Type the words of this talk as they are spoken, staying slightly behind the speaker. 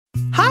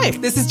Hi,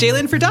 this is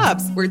Jalen for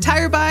Dobbs, where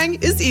tire buying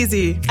is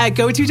easy. At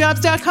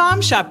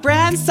GoToDobbs.com, shop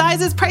brands,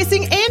 sizes,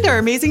 pricing, and our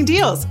amazing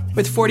deals.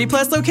 With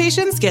 40-plus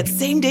locations, get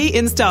same-day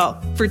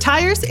install. For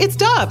tires, it's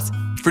Dobbs.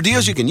 For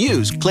deals you can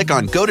use, click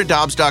on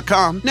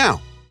GoToDobbs.com now.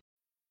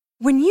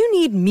 When you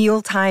need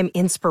mealtime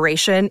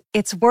inspiration,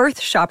 it's worth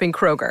shopping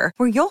Kroger,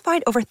 where you'll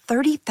find over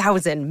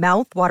 30,000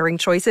 mouth-watering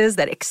choices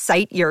that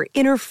excite your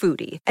inner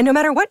foodie. And no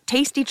matter what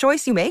tasty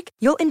choice you make,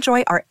 you'll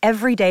enjoy our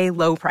everyday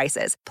low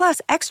prices, plus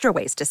extra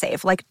ways to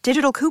save, like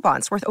digital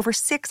coupons worth over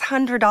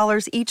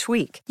 $600 each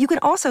week. You can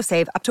also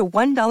save up to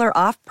 $1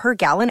 off per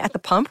gallon at the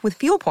pump with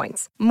fuel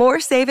points.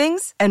 More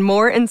savings and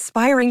more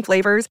inspiring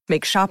flavors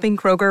make shopping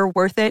Kroger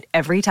worth it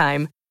every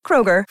time.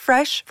 Kroger,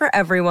 fresh for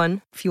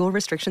everyone. Fuel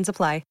restrictions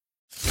apply.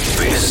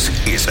 This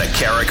is the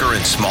Carricker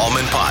and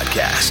Smallman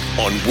podcast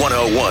on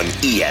 101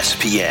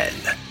 ESPN.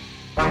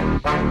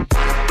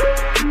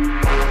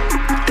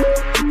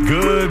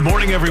 Good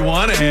morning,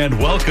 everyone, and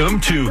welcome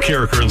to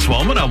Carricker and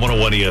Smallman on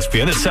 101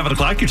 ESPN. It's 7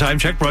 o'clock. Your time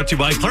check brought to you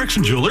by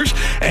Clarkson Jewelers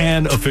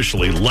and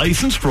officially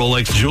licensed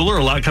Rolex jeweler.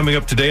 A lot coming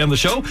up today on the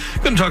show.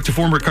 Going to talk to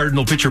former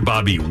Cardinal pitcher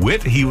Bobby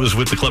Witt. He was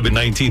with the club in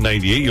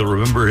 1998. You'll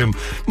remember him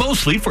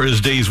mostly for his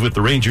days with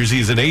the Rangers.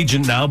 He's an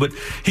agent now, but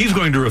he's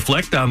going to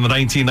reflect on the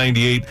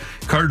 1998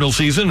 Cardinal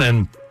season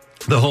and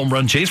the home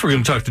run chase. We're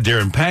going to talk to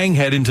Darren Pang,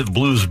 head into the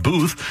Blues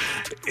booth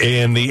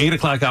in the 8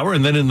 o'clock hour.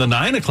 And then in the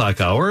 9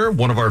 o'clock hour,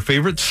 one of our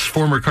favorites,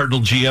 former Cardinal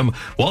GM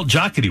Walt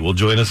Jocketty, will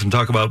join us and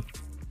talk about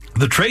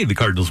the trade the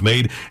Cardinals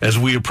made as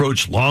we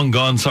approach Long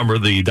Gone Summer,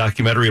 the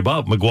documentary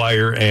about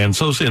McGwire and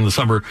Sosa in the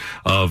summer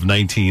of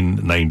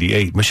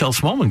 1998. Michelle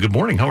Smallman, good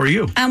morning. How are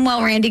you? I'm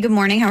well, Randy. Good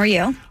morning. How are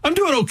you? I'm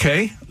doing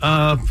okay.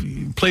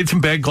 Played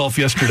some bad golf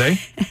yesterday.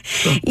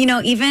 So. You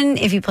know, even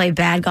if you play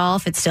bad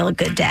golf, it's still a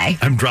good day.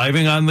 I'm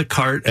driving on the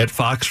cart at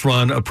Fox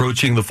Run,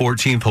 approaching the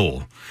 14th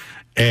hole,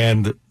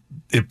 and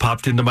it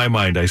popped into my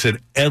mind. I said,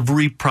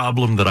 every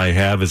problem that I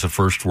have is a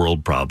first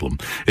world problem.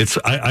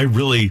 I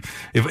really,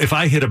 if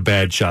I hit a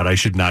bad shot, I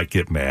should not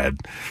get mad,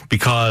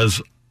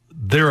 because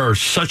there are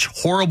such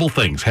horrible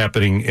things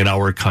happening in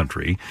our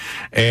country.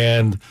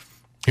 And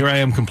here I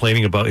am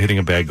complaining about hitting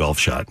a bad golf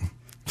shot.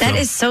 That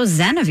is so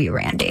zen of you,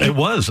 Randy. It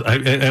was.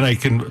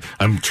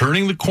 I'm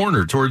turning the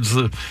corner towards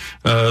the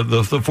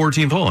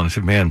 14th hole. And I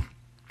said, man,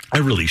 I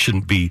really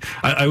shouldn't be.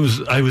 I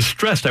was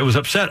stressed. I was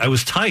upset. I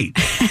was tight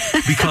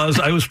because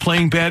I was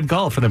playing bad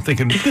golf, and I'm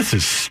thinking, this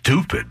is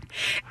stupid.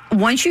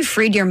 Once you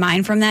freed your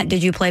mind from that,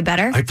 did you play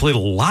better? I played a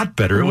lot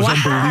better. It was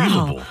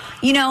unbelievable.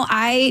 You know,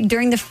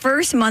 during the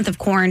first month of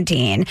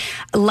quarantine,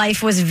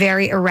 life was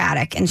very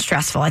erratic and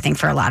stressful, I think,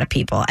 for a lot of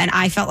people. And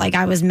I felt like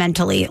I was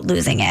mentally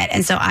losing it.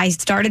 And so I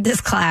started this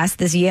class,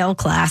 this Yale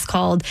class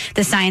called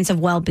The Science of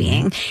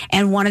Well-Being.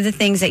 And one of the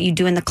things that you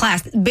do in the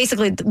class,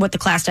 basically what the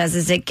class does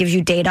is it gives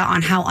you data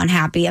on how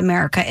unhappy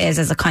America is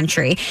as a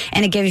country.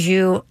 And it gives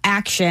you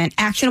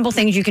actionable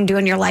things you can do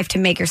in your life to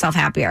make yourself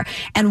happier.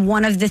 And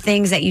one of the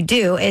things that you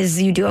do is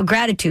you do a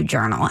gratitude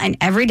journal. And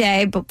every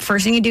day, but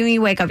first thing you do when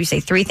you wake up, you say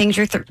 3 things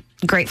you're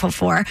grateful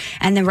for.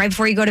 And then right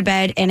before you go to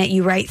bed,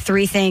 you write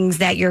 3 things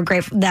that you're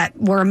grateful, that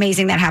were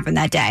amazing that happened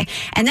that day.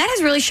 And that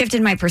has really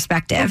shifted my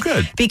perspective. Oh,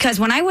 good. Because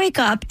when I wake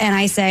up and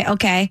I say,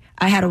 okay,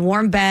 I had a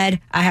warm bed,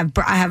 I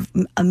have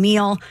a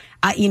meal,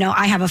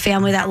 I have a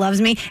family that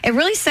loves me. It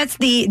really sets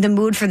the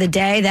mood for the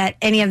day, that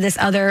any of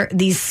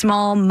these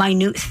small,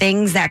 minute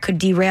things that could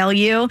derail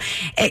you,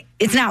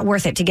 it's not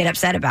worth it to get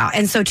upset about.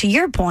 And so to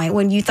your point,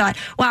 when you thought,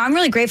 wow, I'm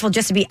really grateful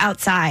just to be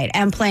outside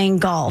and playing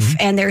golf,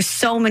 and there's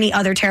so many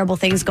other terrible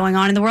things going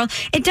on in the world,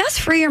 it does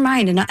free your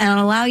mind and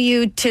allow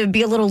you to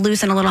be a little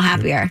loose and a little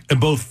happier. And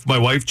both my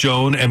wife,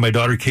 Joan, and my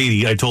daughter,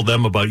 Katie, I told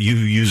them about you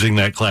using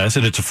that class,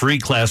 and it's a free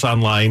class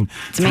online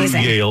through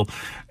Yale.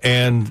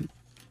 And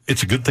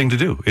it's a good thing to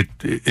do.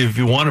 If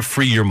you want to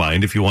free your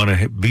mind, if you want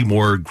to be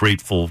more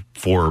grateful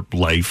for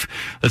life,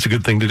 that's a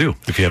good thing to do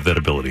if you have that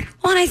ability.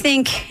 Well, and I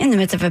think in the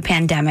midst of a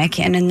pandemic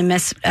and in the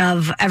midst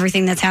of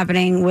everything that's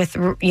happening with,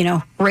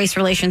 race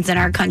relations in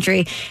our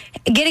country,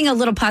 getting a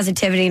little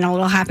positivity and a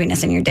little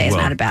happiness in your day is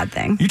not a bad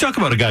thing. You talk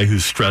about a guy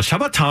who's stressed. How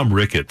about Tom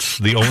Ricketts,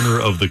 the owner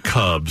of the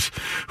Cubs,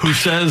 who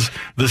says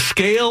the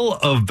scale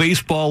of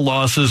baseball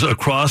losses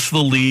across the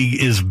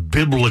league is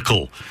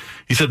biblical.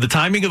 He said the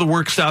timing of the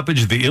work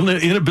stoppage, the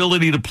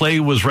inability to play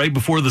was right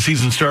before the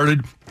season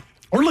started.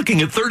 We're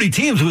looking at 30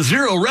 teams with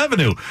zero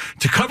revenue.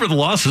 To cover the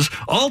losses,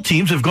 all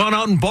teams have gone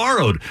out and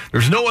borrowed.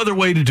 There's no other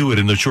way to do it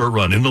in the short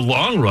run. In the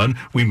long run,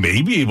 we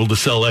may be able to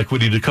sell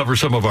equity to cover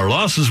some of our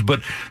losses,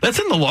 but that's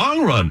in the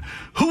long run.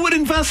 Who would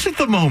invest at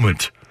the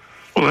moment?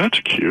 Well,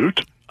 that's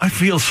cute. I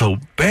feel so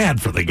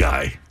bad for the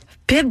guy.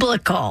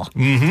 Biblical.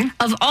 Mm-hmm.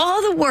 Of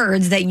all the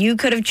words that you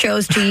could have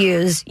chose to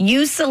use,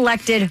 you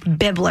selected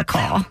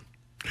biblical.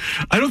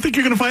 I don't think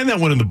you're going to find that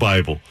one in the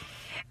Bible.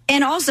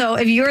 And also,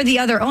 if you're the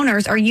other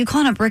owners, are you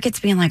calling up Ricketts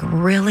being like,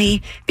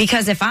 really?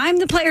 Because if I'm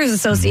the Players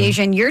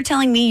Association, you're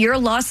telling me your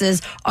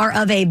losses are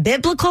of a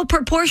biblical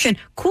proportion.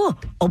 Cool.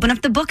 Open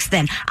up the books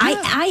then. Yeah.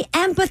 I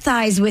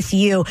empathize with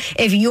you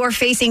if you're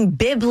facing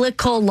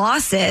biblical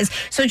losses.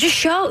 So just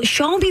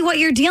show me what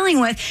you're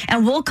dealing with,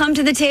 and we'll come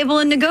to the table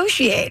and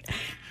negotiate.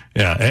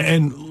 Yeah,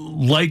 and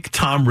like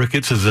Tom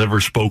Ricketts has ever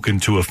spoken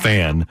to a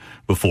fan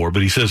before,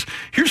 but he says,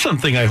 here's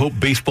something I hope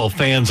baseball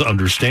fans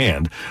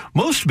understand.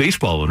 Most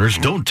baseball owners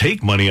don't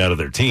take money out of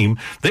their team.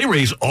 They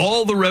raise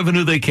all the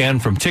revenue they can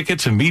from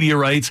tickets and media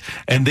rights,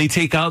 and they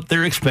take out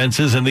their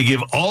expenses, and they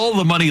give all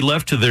the money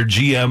left to their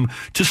GM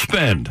to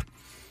spend.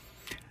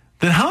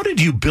 Then how did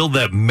you build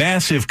that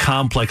massive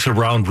complex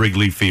around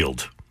Wrigley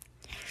Field?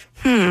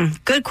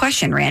 Good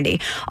question,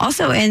 Randy.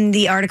 Also in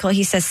the article,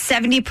 he says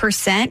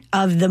 70%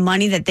 of the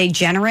money that they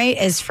generate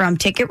is from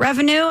ticket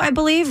revenue, I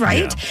believe,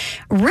 right?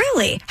 Yeah.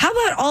 Really? How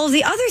about all of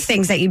the other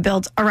things that you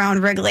built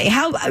around Wrigley?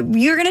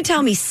 You're going to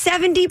tell me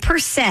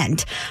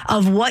 70%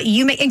 of what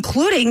you make,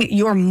 including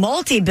your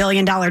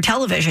multi-billion-dollar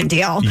television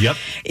deal. Yep.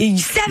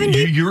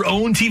 70. Your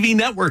own TV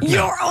network.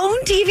 Your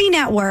own TV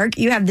network.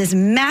 You have this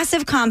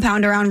massive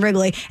compound around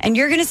Wrigley, and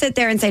you're going to sit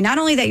there and say not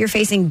only that you're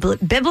facing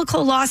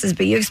biblical losses,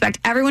 but you expect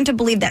everyone to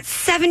believe that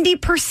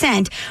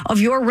 70%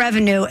 of your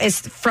revenue is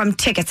from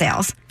ticket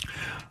sales.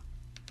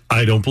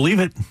 I don't believe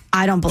it.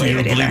 I don't believe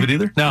it either. You don't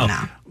believe it either?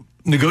 Now,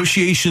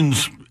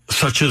 negotiations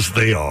such as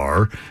they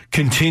are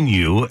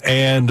continue,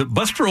 and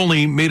Buster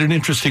Olney made an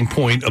interesting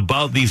point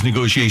about these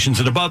negotiations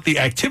and about the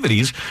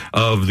activities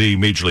of the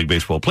Major League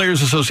Baseball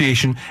Players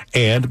Association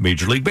and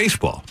Major League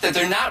Baseball. That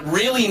they're not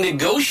really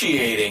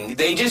negotiating.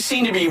 They just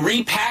seem to be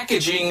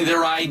repackaging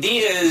their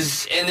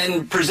ideas and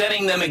then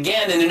presenting them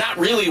again, and they're not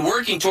really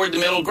working toward the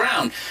middle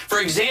ground.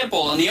 For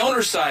example, on the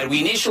owner side, we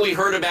initially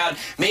heard about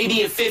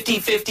maybe a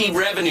 50-50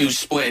 revenue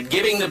split,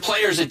 giving the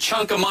players a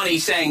chunk of money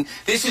saying,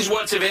 this is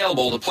what's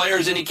available. The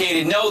players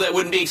indicated, no, that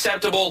wouldn't be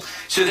acceptable.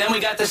 So then we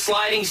got the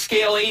sliding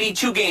scale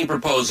 82-game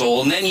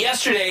proposal. And then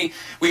yesterday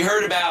we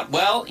heard about,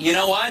 well, you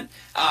know what?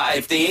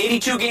 If the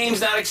 82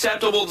 games not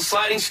acceptable, the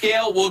sliding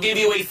scale, we'll give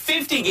you a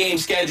 50-game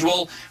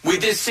schedule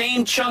with this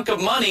same chunk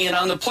of money. And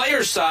on the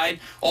players' side,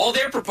 all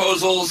their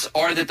proposals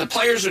are that the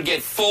players would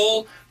get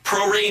full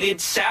prorated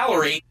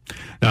salary.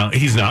 Now,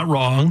 he's not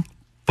wrong,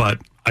 but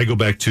I go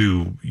back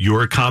to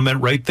your comment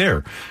right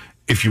there.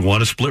 If you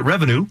want to split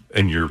revenue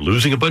and you're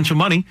losing a bunch of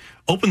money,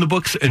 open the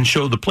books and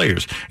show the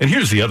players. And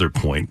here's the other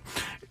point.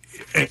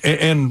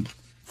 And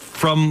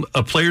from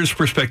a player's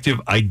perspective,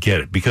 I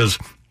get it, because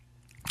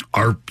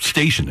our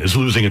station is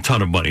losing a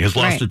ton of money, has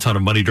lost a ton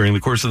of money during the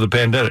course of the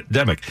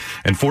pandemic.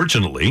 And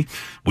fortunately,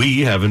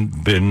 we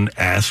haven't been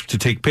asked to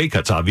take pay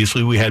cuts.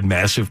 Obviously, we had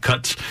massive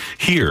cuts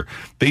here.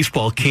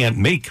 Baseball can't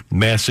make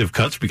massive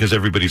cuts because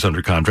everybody's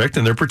under contract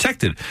and they're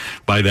protected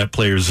by that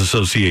Players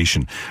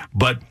Association.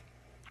 But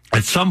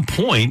at some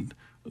point,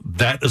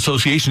 that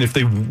association, if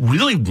they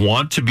really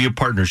want to be a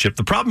partnership,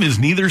 the problem is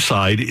neither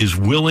side is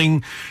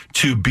willing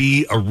to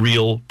be a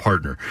real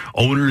partner.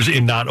 Owners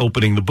in not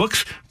opening the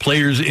books,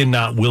 players in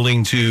not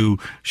willing to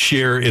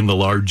share in the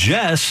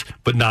largesse,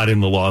 but not in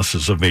the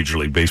losses of Major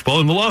League Baseball.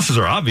 And the losses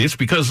are obvious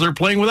because they're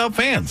playing without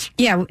fans.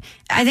 Yeah,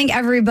 I think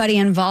everybody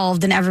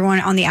involved and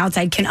everyone on the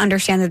outside can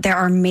understand that there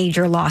are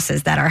major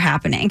losses that are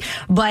happening.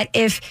 But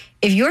if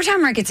you're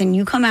Tom Ricketts and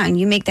you come out and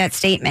you make that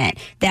statement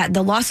that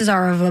the losses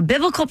are of a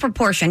biblical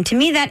proportion, to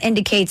me that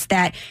indicates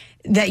that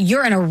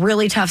you're in a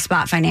really tough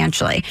spot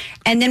financially.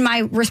 And then my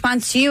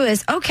response to you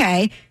is,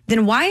 okay,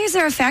 then why is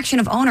there a faction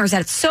of owners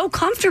that's so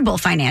comfortable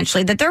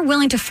financially that they're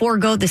willing to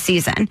forego the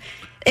season?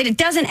 It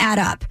doesn't add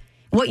up.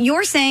 What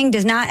you're saying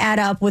does not add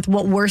up with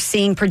what we're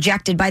seeing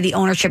projected by the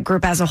ownership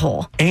group as a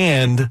whole.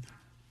 And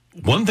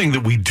one thing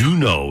that we do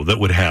know that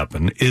would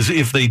happen is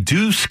if they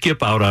do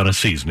skip out on a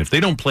season, if they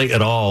don't play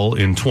at all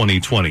in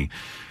 2020,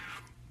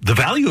 the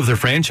value of their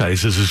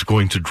franchises is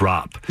going to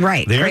drop.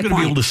 Right. They aren't going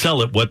to be able to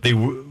sell it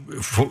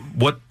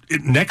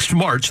next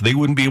March. They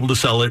wouldn't be able to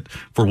sell it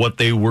for what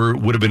they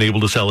would have been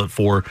able to sell it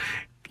for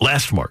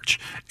last March.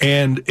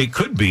 And it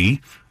could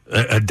be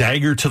a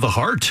dagger to the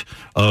heart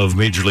of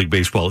Major League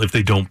Baseball if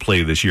they don't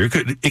play this year.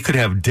 It could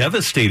have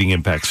devastating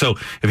impacts. So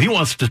if he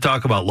wants to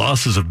talk about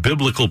losses of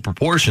biblical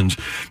proportions,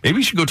 maybe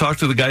you should go talk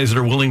to the guys that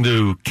are willing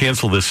to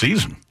cancel this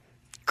season.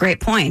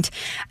 Great point.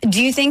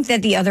 Do you think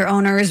that the other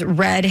owners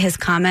read his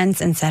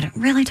comments and said,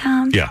 really,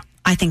 Tom? Yeah.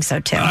 I think so,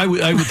 too. I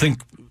would think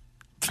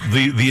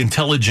the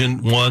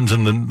intelligent ones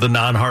and the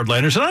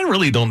non-hardliners, and I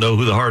really don't know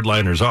who the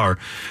hardliners are,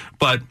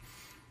 but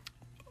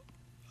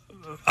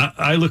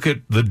I look at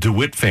the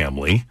DeWitt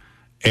family,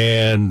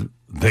 and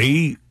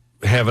they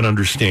have an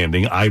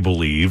understanding, I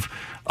believe,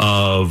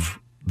 of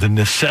the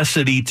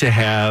necessity to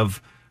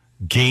have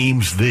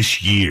games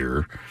this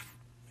year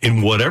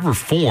in whatever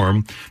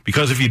form,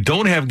 because if you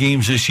don't have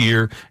games this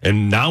year,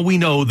 and now we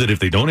know that if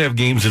they don't have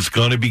games, it's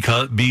going to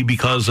be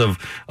because of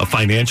a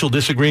financial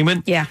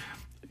disagreement. Yeah.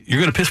 You're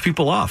going to piss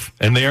people off,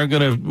 and they aren't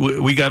going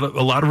to. We got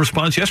a lot of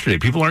response yesterday.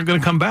 People aren't going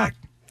to come back.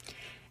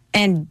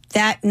 And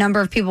that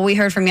number of people we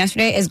heard from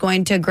yesterday is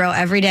going to grow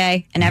every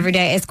day, and every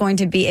day it's going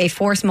to be a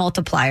force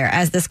multiplier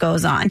as this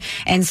goes on.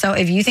 And so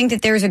if you think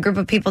that there's a group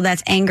of people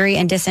that's angry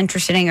and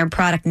disinterested in your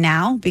product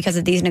now because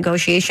of these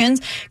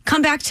negotiations,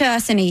 come back to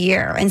us in a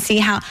year and see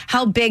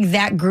how big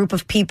that group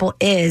of people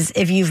is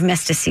if you've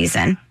missed a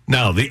season.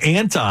 Now, the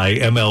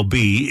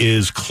anti-MLB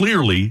is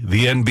clearly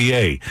the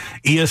NBA.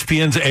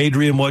 ESPN's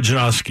Adrian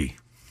Wojnarowski.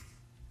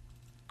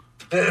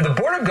 The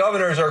Board of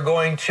Governors are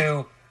going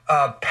to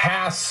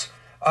pass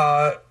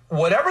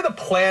whatever the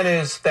plan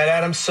is that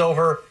Adam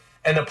Silver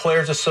and the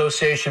Players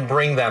Association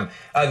bring them.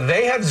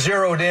 They have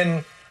zeroed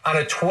in on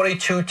a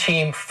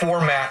 22-team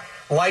format,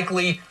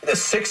 likely the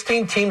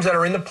 16 teams that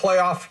are in the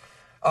playoff,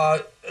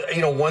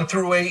 1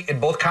 through 8 in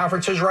both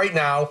conferences right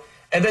now,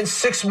 and then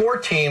 6 more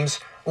teams,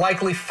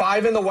 likely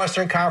 5 in the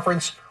Western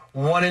Conference,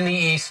 1 in the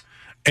East.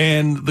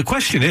 And the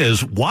question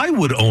is, why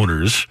would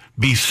owners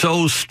be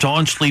so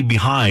staunchly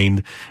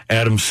behind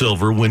Adam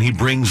Silver when he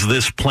brings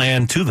this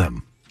plan to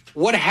them?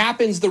 What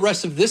happens the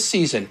rest of this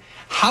season?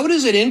 How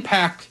does it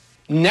impact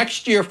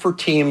next year for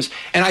teams?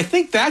 And I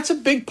think that's a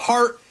big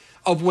part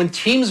of when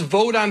teams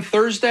vote on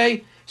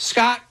Thursday,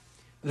 Scott,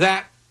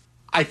 that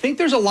I think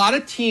there's a lot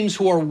of teams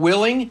who are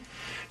willing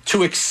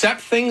to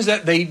accept things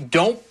that they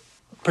don't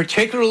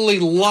particularly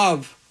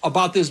love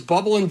about this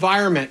bubble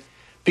environment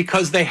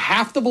because they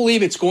have to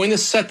believe it's going to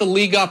set the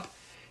league up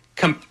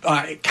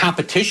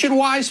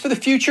competition-wise for the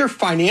future,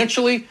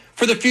 financially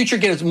for the future,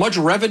 get as much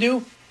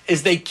revenue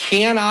as they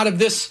can out of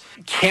this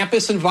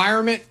campus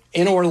environment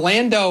in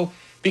Orlando,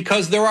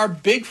 because there are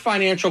big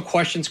financial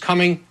questions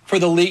coming for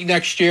the league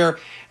next year.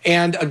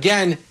 And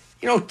again,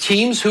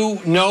 teams who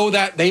know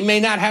that they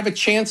may not have a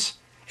chance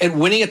at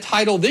winning a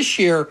title this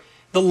year,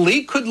 the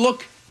league could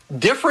look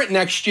different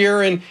next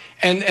year. And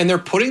they're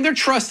putting their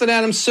trust in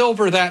Adam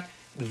Silver that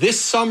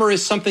this summer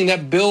is something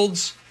that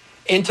builds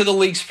into the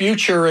league's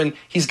future. And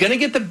he's going to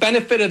get the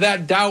benefit of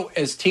that doubt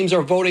as teams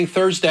are voting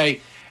Thursday.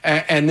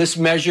 And this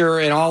measure,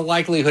 in all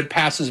likelihood,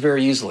 passes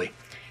very easily.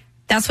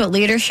 That's what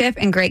leadership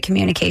and great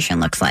communication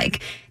looks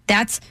like.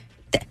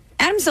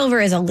 Adam Silver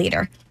is a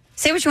leader.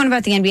 Say what you want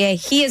about the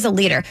NBA. He is a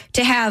leader.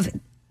 To have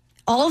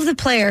all of the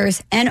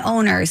players and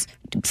owners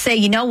say,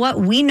 you know what,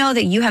 we know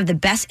that you have the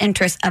best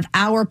interest of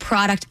our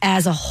product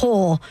as a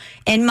whole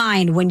in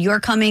mind when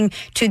you're coming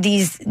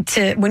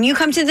to when you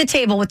come to the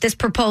table with this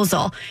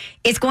proposal.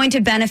 It's going to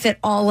benefit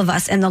all of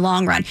us in the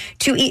long run.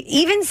 To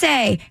even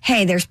say,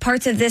 hey, there's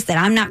parts of this that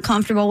I'm not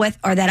comfortable with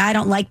or that I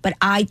don't like, but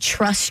I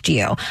trust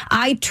you.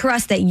 I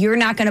trust that you're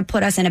not going to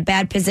put us in a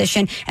bad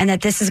position and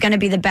that this is going to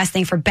be the best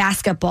thing for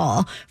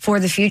basketball for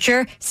the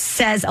future,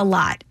 says a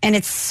lot. And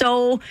it's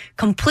so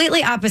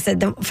completely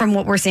opposite from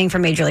what we're seeing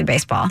from Major League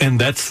Baseball.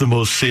 And that's the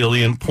most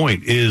salient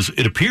point, is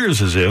it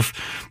appears as if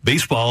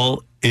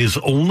baseball is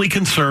only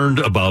concerned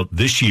about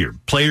this year.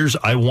 Players,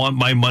 I want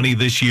my money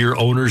this year.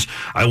 Owners,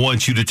 I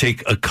want you to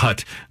take a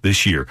cut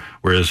this year.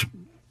 Whereas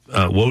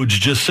Woj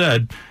just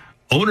said,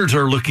 owners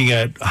are looking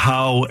at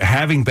how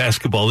having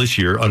basketball this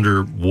year,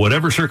 under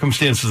whatever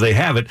circumstances they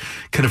have it,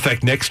 can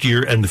affect next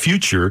year and the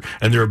future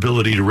and their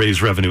ability to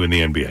raise revenue in the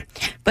NBA.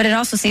 But it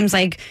also seems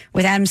like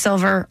with Adam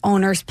Silver,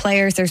 owners,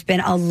 players, there's been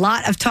a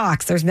lot of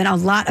talks. There's been a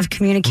lot of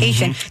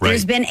communication. Mm-hmm, right.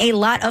 There's been a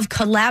lot of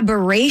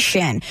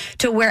collaboration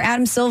to where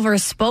Adam Silver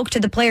spoke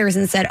to the players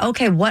and said,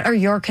 okay, what are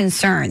your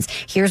concerns?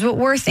 Here's what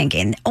we're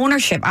thinking.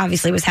 Ownership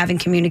obviously was having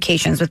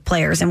communications with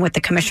players and with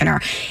the commissioner.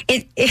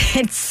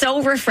 It's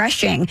so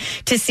refreshing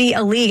to see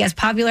a league as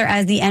popular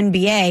as the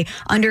NBA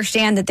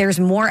understand that there's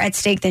more at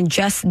stake than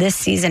just this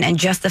season and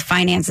just the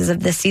finances of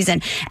this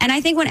season. And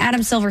I think when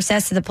Adam Silver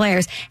says to the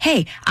players,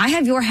 hey, I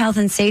have your health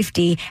and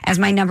safety as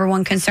my number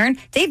one concern,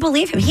 they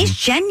believe him. He's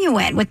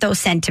genuine with those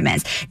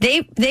sentiments.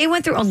 They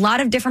went through a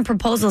lot of different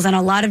proposals and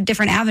a lot of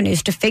different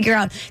avenues to figure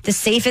out the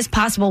safest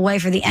possible way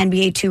for the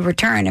NBA to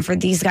return and for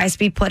these guys to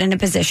be put in a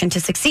position to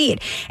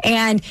succeed.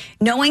 And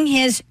knowing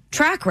his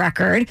track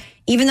record,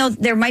 even though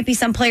there might be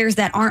some players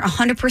that aren't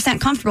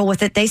 100% comfortable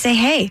with it, they say,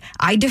 hey,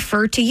 I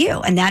defer to you.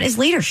 And that is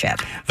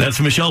leadership. That's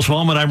Michelle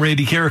Smallman. I'm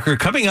Randy Carricker.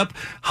 Coming up,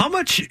 how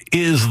much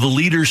is the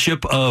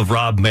leadership of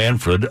Rob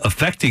Manfred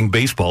affecting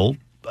baseball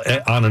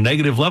on a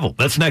negative level?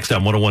 That's next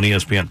on 101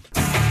 ESPN.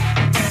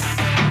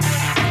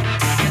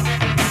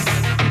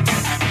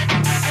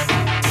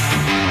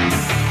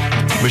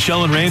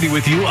 Michelle and Randy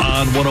with you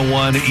on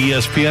 101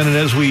 ESPN. And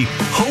as we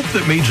hope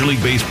that Major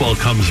League Baseball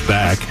comes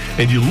back,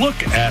 and you look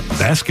at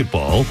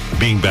basketball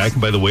being back,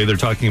 and by the way, they're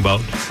talking about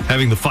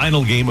having the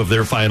final game of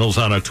their finals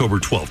on October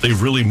 12th.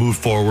 They've really moved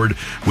forward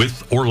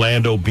with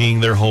Orlando being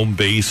their home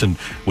base and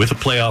with a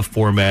playoff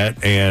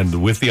format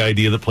and with the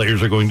idea that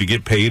players are going to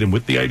get paid and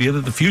with the idea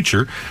that the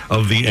future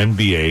of the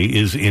NBA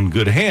is in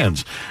good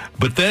hands.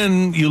 But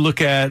then you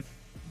look at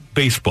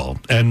baseball,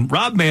 and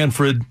Rob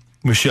Manfred,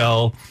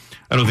 Michelle,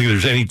 I don't think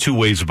there's any two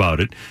ways about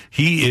it.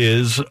 He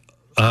is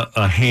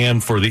a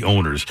hand for the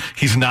owners.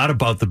 He's not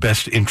about the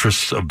best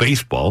interests of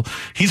baseball.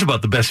 He's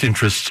about the best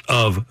interests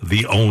of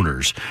the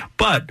owners.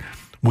 But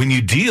when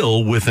you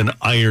deal with an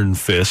iron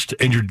fist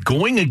and you're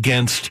going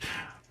against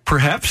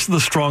perhaps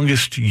the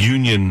strongest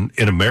union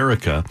in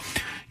America,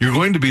 you're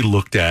going to be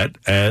looked at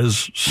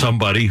as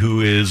somebody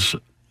who is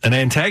an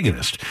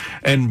antagonist.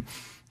 And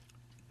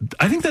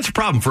I think that's a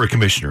problem for a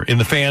commissioner in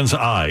the fans'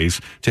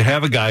 eyes to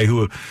have a guy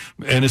who,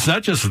 and it's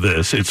not just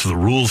this, it's the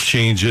rules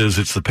changes,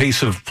 it's the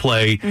pace of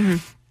play. Mm-hmm.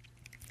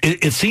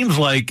 It seems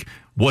like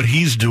what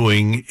he's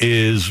doing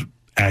is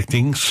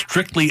acting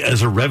strictly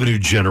as a revenue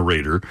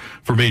generator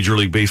for Major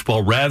League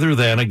Baseball rather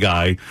than a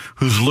guy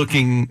who's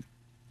looking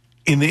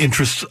in the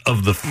interests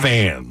of the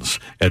fans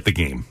at the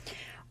game.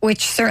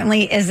 Which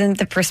certainly isn't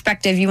the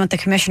perspective you want the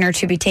commissioner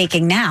to be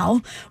taking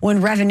now, when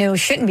revenue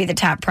shouldn't be the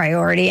top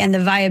priority and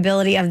the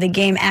viability of the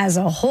game as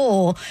a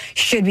whole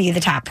should be the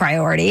top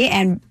priority.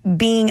 And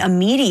being a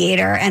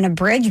mediator and a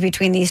bridge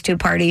between these two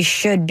parties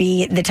should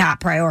be the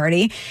top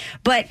priority.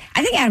 But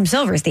I think Adam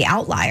Silver is the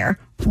outlier.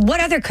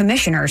 What other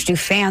commissioners do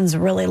fans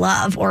really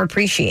love or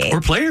appreciate? Or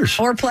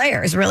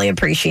players really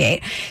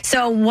appreciate.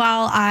 So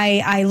while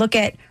I look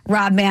at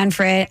Rob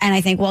Manfred and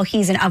I think, well,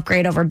 he's an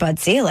upgrade over Bud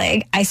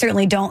Selig, I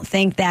certainly don't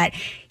think that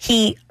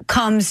he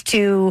comes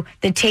to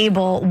the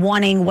table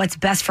wanting what's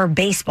best for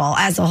baseball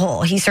as a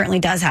whole. He certainly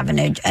does have an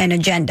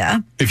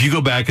agenda. If you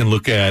go back and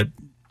look at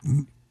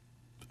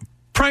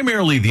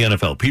primarily the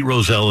NFL, Pete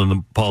Rozelle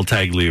and Paul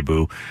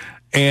Tagliabue,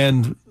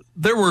 and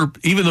there were,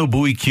 even though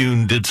Bowie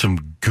Kuhn did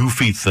some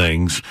goofy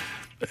things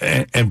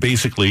and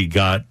basically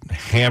got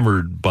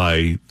hammered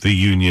by the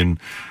union,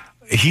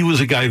 he was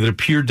a guy that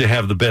appeared to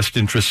have the best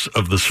interests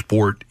of the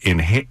sport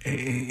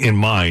in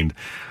mind.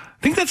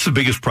 I think that's the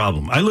biggest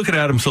problem. I look at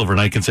Adam Silver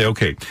and I can say,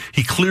 okay,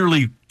 he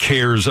clearly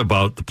cares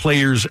about the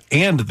players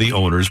and the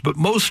owners, but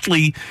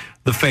mostly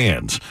the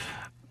fans.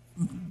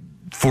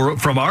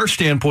 From our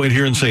standpoint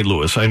here in St.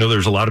 Louis, I know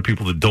there's a lot of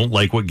people that don't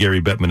like what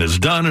Gary Bettman has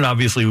done, and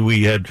obviously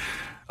we had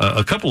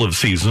a couple of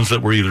seasons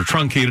that were either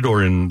truncated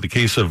or, in the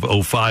case of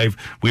 2005,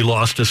 we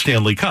lost a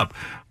Stanley Cup.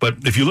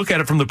 But if you look at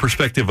it from the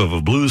perspective of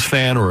a Blues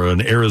fan or an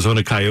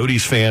Arizona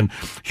Coyotes fan,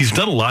 he's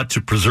done a lot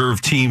to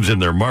preserve teams in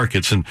their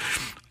markets. And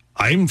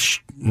I'm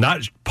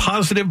not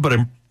positive, but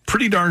I'm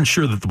pretty darn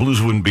sure that the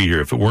Blues wouldn't be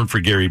here if it weren't for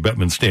Gary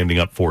Bettman standing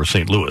up for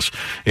St. Louis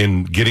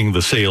and getting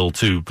the sale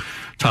to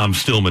Tom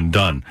Stillman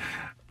done.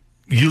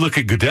 You look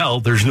at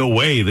Goodell, there's no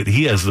way that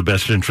he has the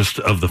best interest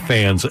of the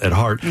fans at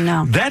heart.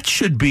 No. That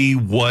should be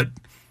what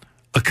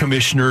a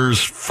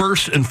commissioner's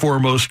first and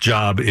foremost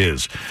job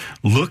is.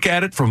 Look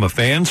at it from a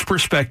fan's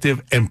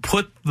perspective and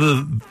put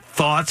the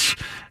thoughts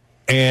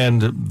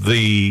and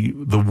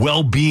the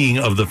well-being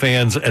of the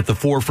fans at the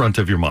forefront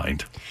of your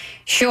mind.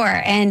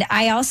 Sure. And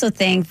I also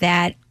think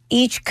that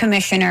each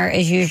commissioner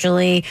is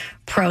usually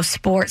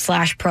pro-sport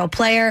 /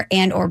 pro-player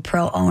and or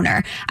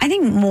pro-owner. I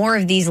think more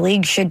of these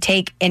leagues should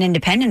take an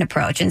independent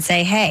approach and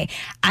say, hey,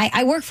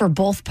 I work for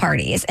both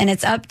parties, and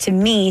it's up to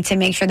me to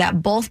make sure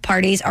that both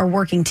parties are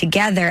working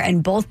together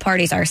and both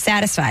parties are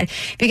satisfied.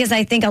 Because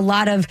I think a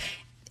lot of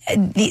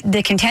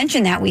the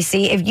contention that we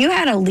see, if you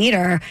had a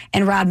leader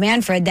in Rob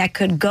Manfred that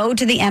could go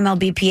to the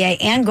MLBPA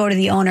and go to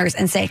the owners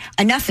and say,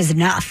 enough is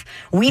enough.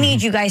 We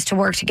need you guys to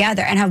work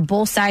together, and have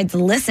both sides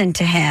listen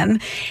to him,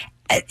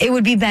 it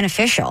would be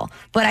beneficial.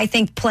 But I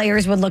think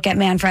players would look at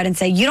Manfred and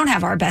say, you don't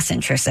have our best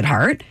interests at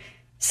heart.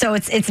 So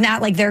it's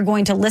not like they're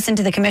going to listen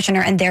to the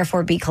commissioner and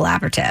therefore be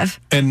collaborative.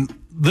 And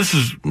this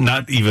is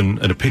not even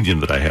an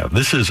opinion that I have.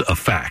 This is a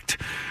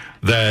fact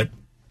that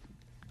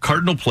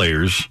Cardinal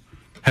players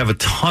have a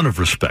ton of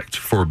respect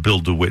for Bill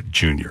DeWitt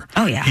Jr.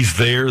 Oh, yeah. He's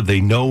there.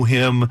 They know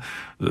him.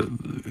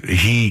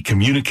 He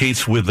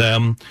communicates with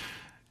them.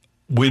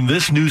 When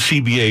this new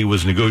CBA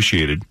was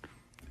negotiated,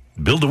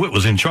 Bill DeWitt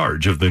was in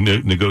charge of the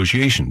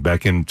negotiation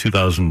back in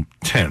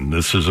 2010.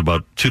 This is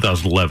about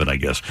 2011, I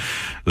guess.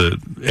 The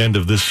end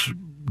of this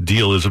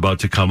deal is about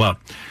to come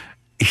up.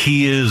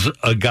 He is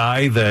a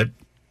guy that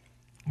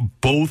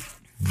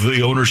both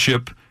the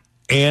ownership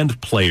and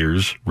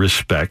players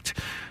respect.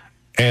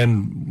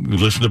 And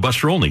listen to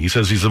Buster Olney. He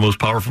says he's the most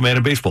powerful man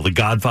in baseball, the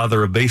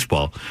godfather of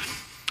baseball.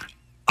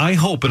 I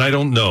hope, and I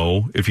don't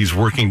know if he's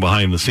working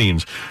behind the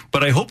scenes,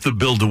 but I hope that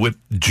Bill DeWitt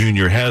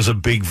Jr. has a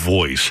big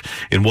voice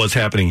in what's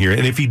happening here.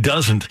 And if he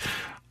doesn't,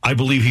 I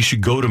believe he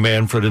should go to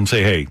Manfred and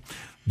say, hey,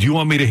 do you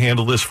want me to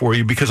handle this for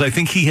you? Because I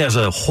think he has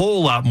a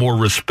whole lot more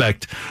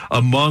respect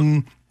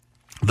among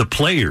the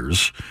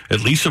players,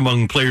 at least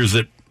among players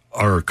that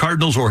are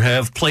Cardinals or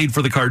have played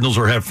for the Cardinals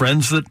or have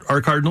friends that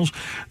are Cardinals,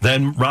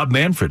 than Rob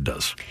Manfred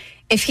does.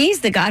 If he's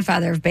the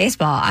godfather of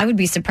baseball, I would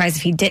be surprised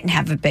if he didn't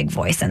have a big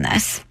voice in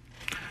this.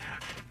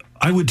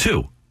 I would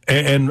too.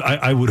 And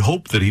I would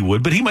hope that he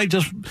would, but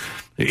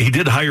he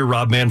did hire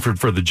Rob Manfred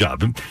for the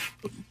job. And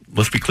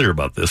let's be clear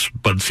about this.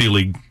 Bud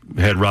Selig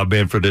had Rob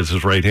Manfred as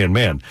his right-hand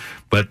man,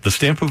 but the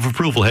stamp of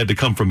approval had to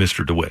come from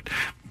Mr. DeWitt.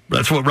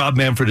 That's what Rob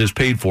Manfred is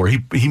paid for.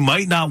 He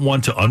might not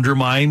want to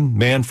undermine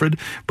Manfred,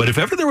 but if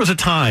ever there was a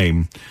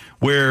time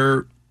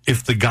where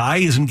if the guy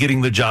isn't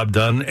getting the job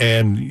done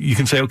and you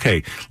can say,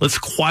 okay, let's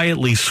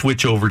quietly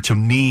switch over to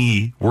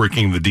me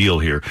working the deal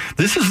here,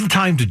 this is the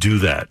time to do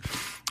that.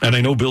 And I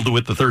know Bill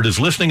DeWitt III is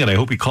listening, and I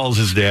hope he calls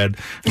his dad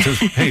and says,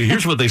 hey,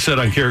 here's what they said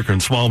on Carricker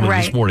and Smallman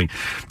this morning.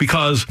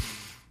 Because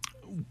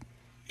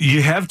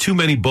you have too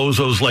many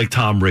bozos like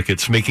Tom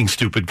Ricketts making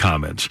stupid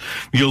comments.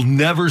 You'll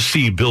never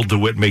see Bill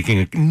DeWitt making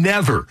a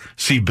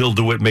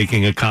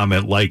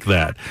comment like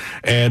that.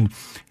 And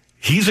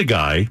he's a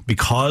guy,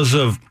 because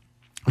of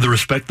the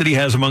respect that he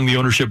has among the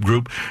ownership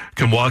group,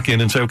 can walk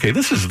in and say, okay,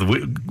 this is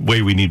the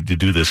way we need to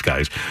do this,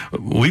 guys.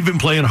 We've been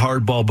playing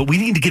hardball, but we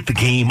need to get the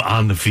game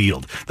on the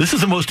field. This is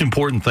the most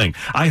important thing.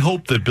 I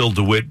hope that Bill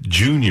DeWitt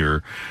Jr.,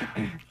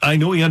 I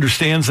know he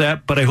understands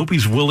that, but I hope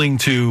he's willing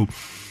to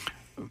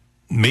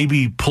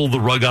maybe pull the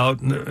rug out.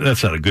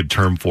 That's not a good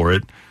term for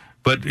it,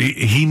 but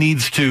he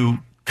needs to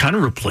kind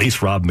of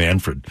replace Rob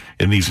Manfred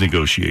in these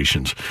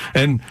negotiations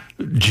and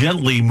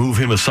gently move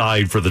him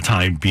aside for the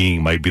time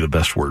being might be the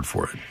best word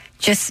for it.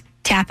 Just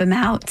tap him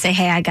out, say,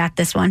 hey, I got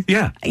this one.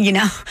 Yeah.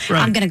 Right.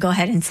 I'm going to go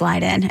ahead and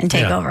slide in and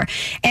take over.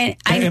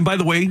 And by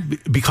the way,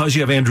 because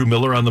you have Andrew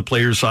Miller on the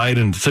players' side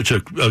and such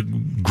a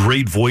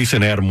great voice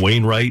in Adam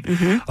Wainwright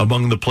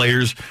among the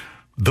players,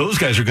 those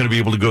guys are going to be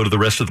able to go to the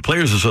rest of the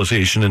Players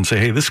Association and say,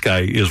 hey, this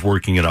guy is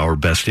working in our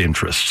best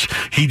interests.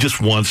 He just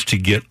wants to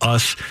get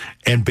us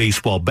and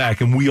baseball back,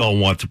 and we all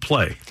want to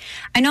play.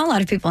 I know a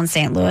lot of people in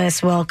St.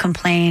 Louis will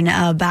complain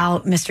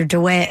about Mr.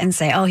 DeWitt and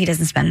say, oh, he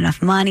doesn't spend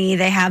enough money.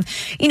 They have,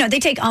 they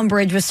take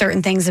umbrage with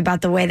certain things about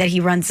the way that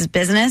he runs his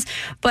business.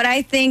 But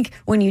I think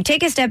when you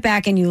take a step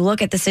back and you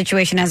look at the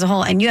situation as a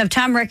whole, and you have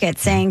Tom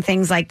Ricketts saying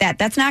things like that,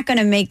 that's not going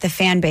to make the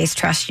fan base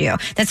trust you.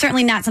 That's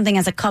certainly not something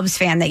as a Cubs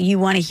fan that you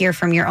want to hear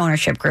from your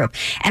ownership group.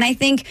 And I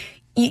think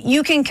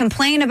you can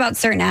complain about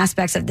certain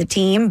aspects of the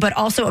team, but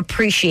also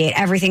appreciate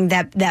everything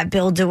that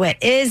Bill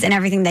DeWitt is and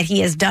everything that he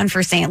has done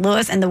for St.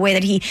 Louis and the way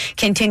that he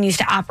continues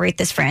to operate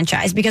this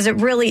franchise, because it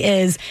really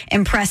is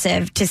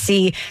impressive to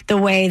see the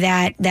way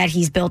that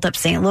he's built up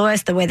St.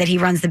 Louis, the way that he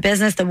runs the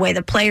business, the way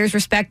the players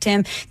respect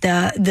him,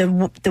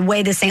 the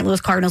way the St. Louis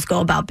Cardinals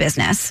go about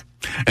business.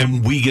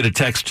 And we get a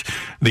text,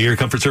 the Air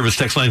Comfort Service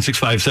text line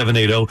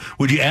 65780.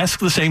 Would you ask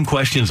the same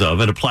questions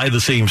of and apply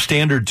the same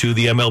standard to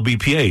the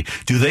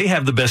MLBPA? Do they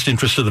have the best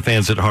interest of the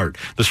fans at heart?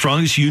 The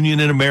strongest union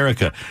in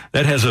America.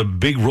 That has a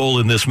big role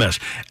in this mess.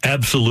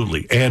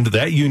 Absolutely. And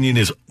that union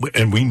is,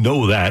 and we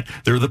know that,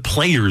 they're the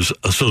Players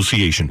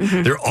Association.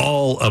 They're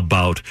all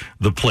about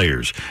the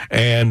players.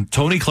 And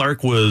Tony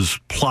Clark was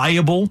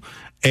pliable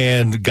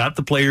and got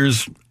the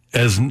players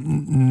as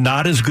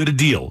not as good a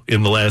deal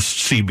in the last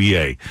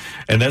CBA.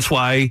 And that's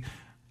why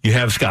you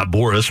have Scott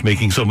Boras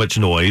making so much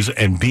noise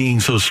and being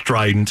so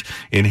strident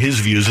in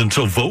his views and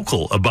so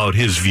vocal about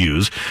his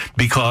views,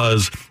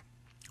 because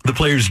the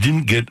players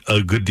didn't get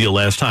a good deal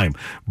last time.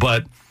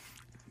 But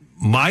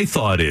my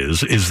thought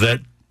is that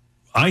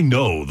I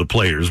know the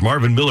players.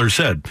 Marvin Miller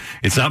said,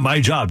 it's not my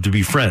job to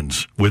be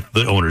friends with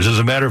the owners. As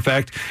a matter of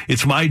fact,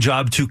 it's my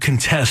job to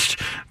contest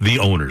the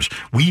owners.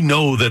 We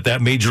know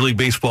that Major League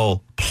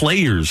Baseball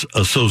Players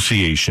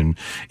Association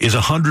is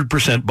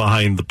 100%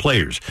 behind the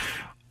players.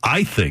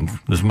 I think,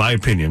 this is my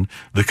opinion,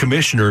 the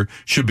commissioner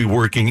should be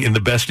working in the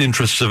best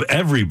interests of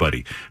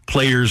everybody,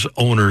 players,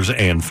 owners,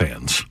 and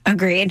fans.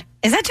 Agreed.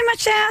 Is that too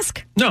much to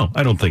ask? No,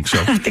 I don't think so.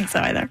 I don't think so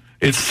either.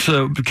 It's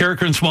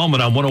Carricker and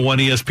Smallman on 101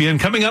 ESPN.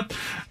 Coming up,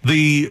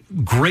 the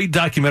great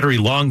documentary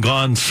Long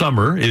Gone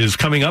Summer is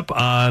coming up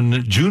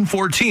on June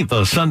 14th,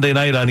 a Sunday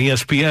night on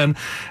ESPN.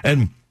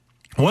 And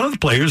one of the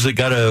players that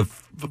got a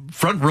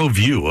front row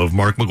view of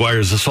Mark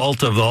McGwire's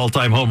assault of the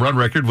all-time home run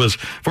record was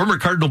former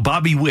Cardinal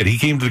Bobby Witt. He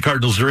came to the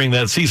Cardinals during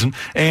that season,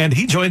 and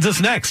he joins us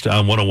next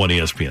on 101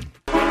 ESPN.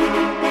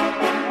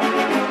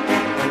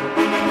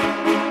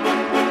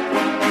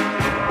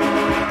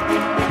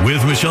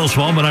 With Michelle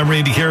Smallman, I'm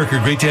Randy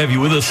Carricker. Great to have you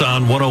with us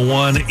on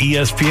 101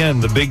 ESPN.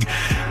 The big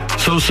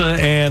Sosa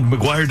and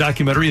McGwire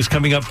documentary is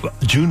coming up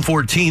June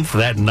 14th,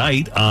 that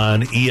night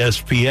on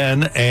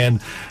ESPN.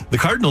 And the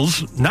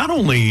Cardinals not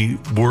only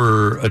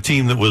were a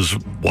team that was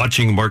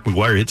watching Mark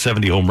McGwire hit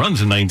 70 home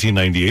runs in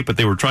 1998, but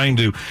they were trying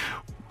to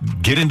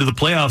get into the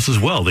playoffs as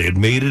well. They had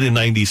made it in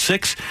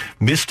 96,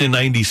 missed in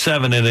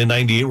 97, and in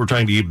 98 were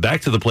trying to get back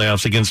to the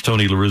playoffs against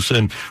Tony La Russa.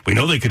 And we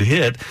know they could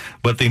hit,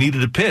 but they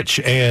needed a pitch.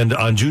 And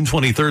on June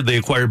 23rd, they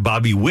acquired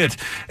Bobby Witt,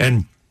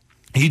 and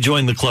he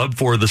joined the club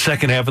for the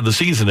second half of the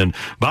season. And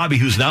Bobby,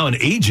 who's now an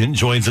agent,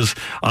 joins us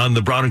on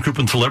the Brown and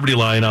Crouppen Celebrity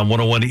Line on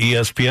 101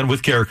 ESPN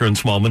with Carricker and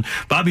Smallman.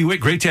 Bobby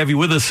Witt, great to have you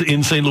with us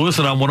in St. Louis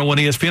and on 101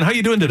 ESPN. How are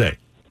you doing today?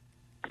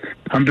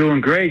 I'm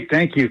doing great.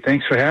 Thank you.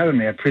 Thanks for having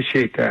me. I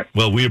appreciate that.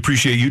 Well, we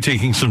appreciate you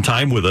taking some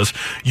time with us.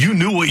 You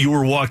knew what you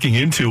were walking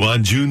into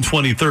on June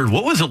 23rd.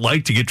 What was it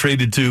like to get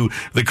traded to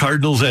the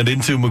Cardinals and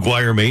into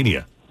McGwire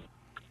Mania?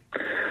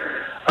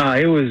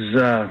 It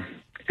was,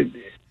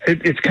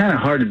 it's kind of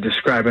hard to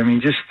describe. I mean,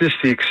 just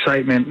the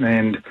excitement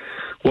and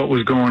what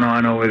was going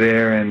on over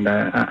there. And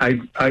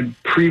I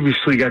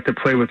previously got to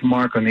play with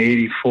Mark on the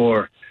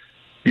 84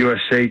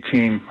 USA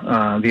team,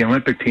 the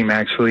Olympic team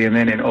actually, and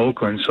then in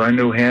Oakland. So I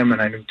knew him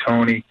and I knew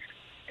Tony.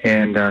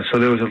 And so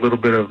there was a little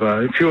bit of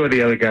a few of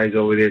the other guys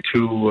over there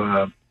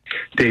too.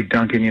 Dave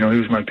Duncan, he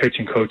was my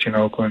pitching coach in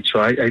Oakland.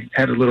 So I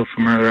had a little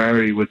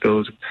familiarity with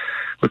those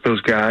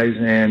guys.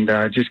 And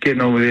just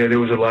getting over there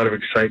was a lot of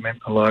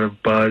excitement, a lot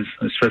of buzz,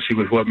 especially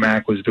with what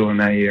Mac was doing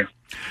that year.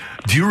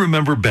 Do you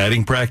remember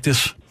batting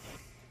practice?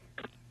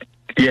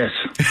 Yes.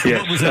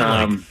 What was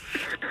that like?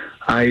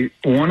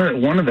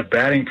 One of the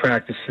batting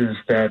practices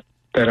that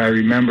I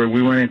remember,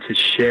 we went into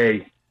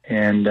Shea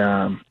and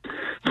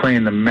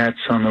playing the Mets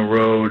on the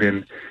road,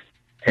 and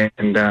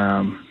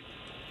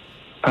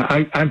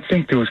I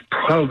think there was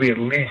probably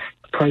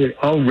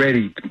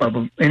already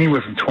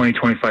anywhere from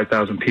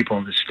 25,000 people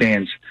in the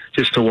stands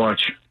just to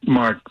watch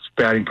Mark's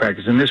batting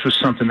practice, and this was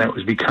something that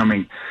was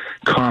becoming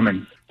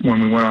common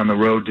when we went on the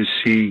road to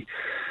see,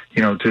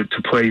 to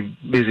play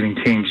visiting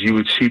teams, you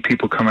would see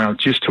people come out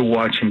just to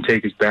watch him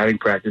take his batting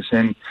practice.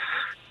 And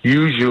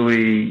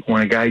usually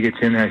when a guy gets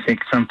in there, I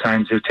think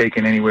sometimes they're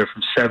taking anywhere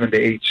from 7 to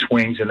 8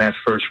 swings in that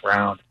first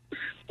round.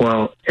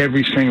 Well,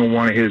 every single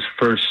one of his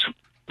first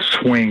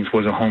swings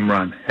was a home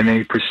run, and then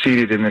he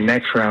proceeded in the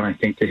next round, I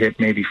think, to hit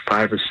maybe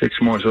 5 or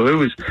 6 more. So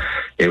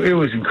it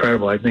was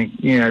incredible. I think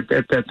at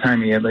that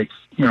time he had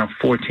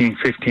 14,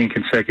 15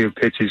 consecutive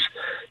pitches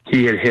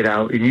he had hit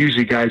out, and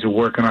usually guys are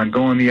working on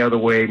going the other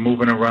way,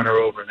 moving a runner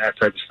over, and that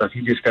type of stuff.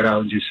 He just got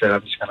out and just said,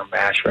 "I'm just going to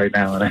mash right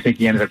now," and I think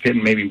he ended up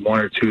hitting maybe 1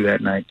 or 2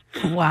 that night.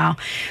 Wow.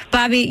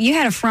 Bobby, you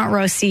had a front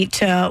row seat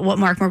to what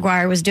Mark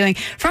McGwire was doing.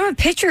 From a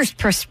pitcher's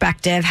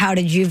perspective, how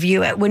did you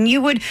view it? When you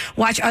would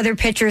watch other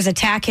pitchers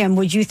attack him,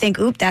 would you think,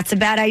 "Oop, that's a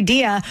bad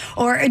idea"?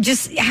 Or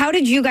just how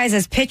did you guys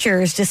as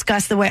pitchers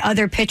discuss the way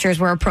other pitchers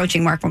were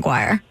approaching Mark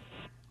McGwire?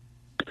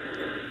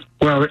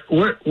 Well,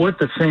 one of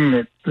the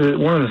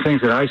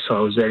things that I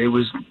saw was that it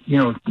was,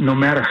 no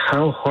matter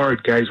how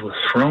hard guys were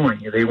throwing,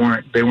 they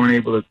weren't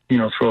able to,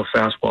 throw a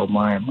fastball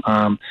by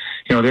him.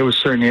 There were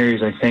certain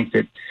areas I think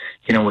that,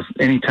 with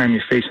anytime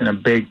you're facing a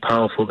big,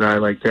 powerful guy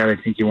like that, I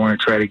think you want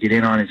to try to get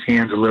in on his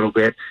hands a little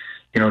bit,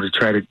 to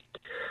try to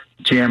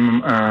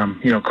jam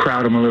him,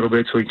 crowd him a little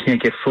bit so he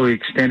can't get fully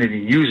extended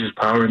and use his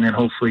power, and then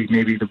hopefully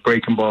maybe the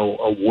breaking ball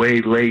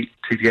away late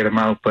to get him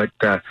out. But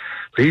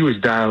he was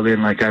dialed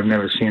in like I've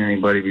never seen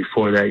anybody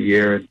before that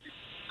year. And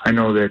I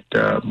know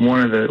that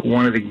one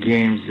of the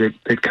games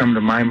that come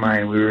to my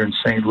mind, we were in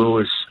St.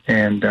 Louis,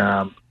 and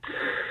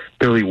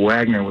Billy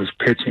Wagner was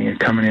pitching and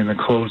coming in to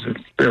close it,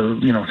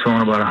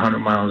 throwing about 100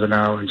 miles an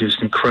hour and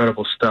just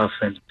incredible stuff.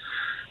 And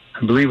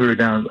I believe we were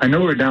down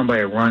by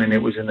a run, and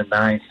it was in the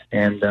 9th,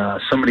 and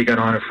somebody got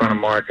on in front of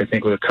Mark, I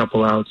think, with a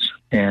couple outs.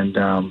 And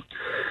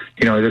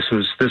this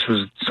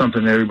was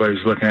something that everybody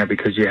was looking at,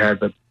 because you had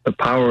the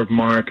power of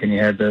Mark and you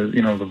had the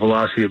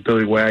velocity of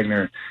Billy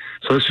Wagner.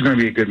 So this was going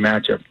to be a good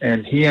matchup.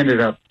 And he ended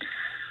up,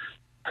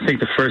 I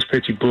think the first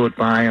pitch he blew it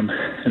by him,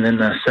 and then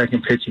the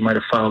second pitch he might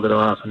have fouled it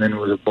off, and then it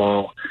was a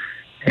ball.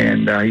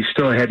 And he's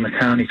still ahead in the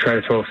count. He tried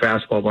to throw a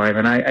fastball by him,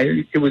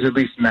 and it was at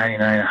least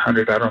 99,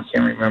 100. Can't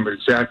remember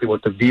exactly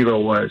what the velo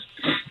was,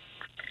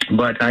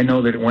 but I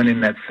know that it went in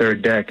that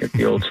third deck at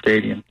the old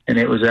stadium, and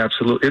it was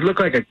absolute. It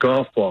looked like a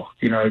golf ball,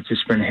 it's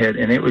just been hit,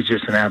 and it was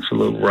just an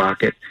absolute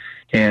rocket.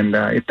 And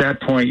at that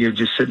point, you're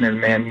just sitting there,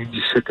 man. You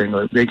just sit there and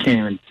go, they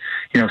can't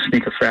even,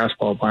 sneak a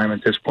fastball by him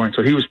at this point.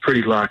 So he was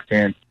pretty locked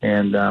in,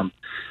 and the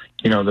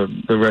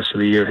rest of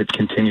the year had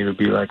continued to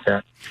be like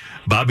that.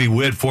 Bobby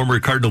Witt, former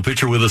Cardinal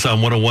pitcher, with us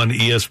on 101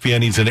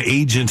 ESPN. He's an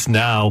agent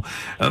now.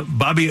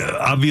 Bobby,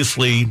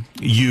 obviously,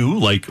 you,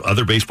 like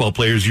other baseball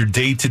players, you're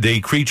day-to-day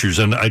creatures.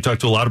 And I talk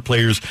to a lot of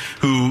players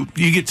who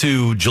you get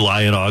to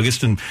July and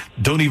August and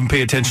don't even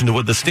pay attention to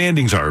what the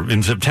standings are.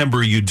 In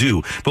September, you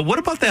do. But what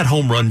about that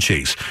home run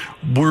chase?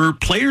 Were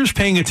players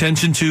paying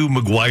attention to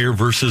McGwire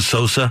versus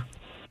Sosa?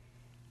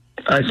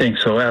 I think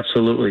so,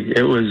 absolutely.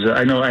 It was,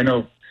 I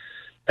know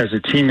as a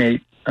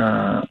teammate,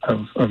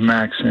 of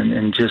Max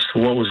and just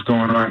what was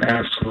going on.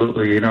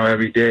 Absolutely.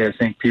 Every day I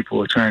think people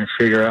were trying to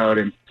figure out,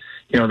 and,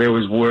 there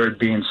was word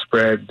being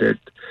spread that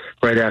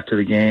right after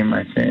the game,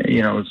 I think,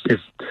 if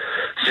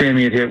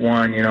Sammy had hit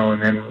one,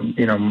 and then,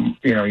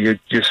 you're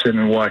just sitting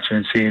and watching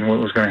and seeing what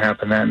was going to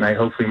happen that night.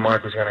 Hopefully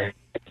Mark was going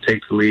to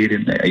take the lead,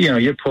 and,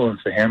 you're pulling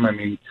for him. I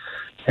mean,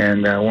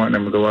 and wanting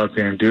him to go out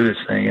there and do this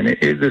thing. And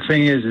the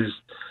thing is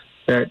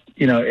that,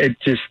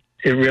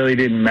 it really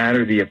didn't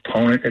matter the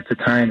opponent at the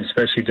time,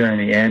 especially during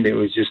the end. It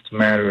was just a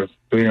matter of,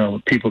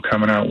 people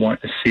coming out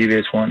wanting to see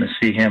this, wanting to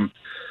see him,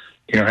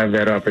 have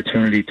that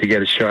opportunity to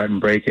get a shot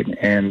and break it.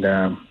 And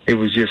it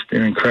was just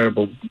an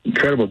incredible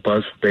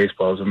buzz for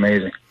baseball. It was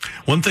amazing.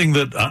 One thing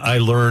that I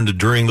learned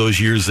during those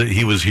years that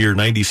he was here,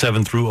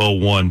 97 through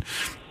 01,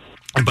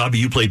 and Bobby,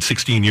 you played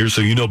 16 years,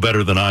 so you know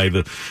better than I.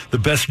 The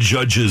best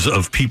judges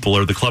of people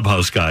are the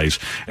clubhouse guys.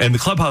 And the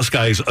clubhouse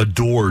guys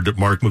adored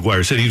Mark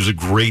McGwire, said he was a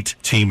great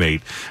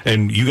teammate.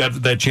 And you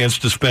got that chance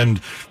to spend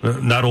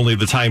not only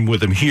the time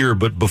with him here,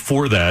 but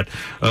before that.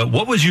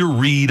 What was your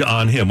read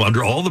on him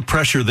under all the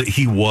pressure that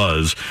he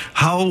was?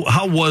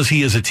 How was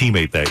he as a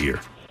teammate that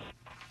year?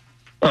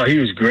 Oh, he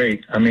was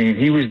great. I mean,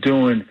 he was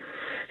doing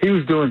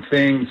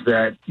things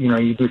that,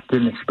 you just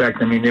didn't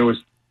expect. I mean,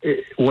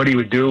 what he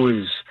would do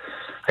is,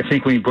 I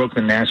think when he broke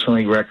the National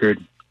League record,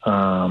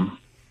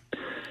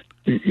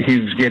 he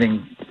was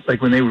getting,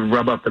 like when they would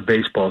rub up the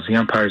baseballs, the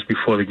umpires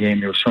before the game,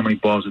 there were so many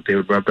balls that they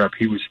would rub up.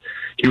 He was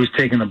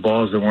taking the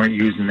balls that weren't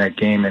used in that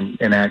game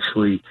and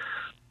actually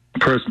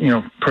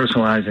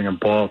personalizing a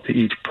ball to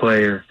each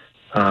player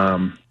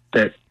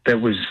that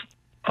was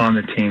on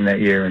the team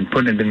that year and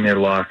putting it in their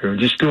locker and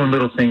just doing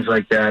little things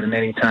like that. And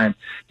anytime,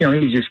 he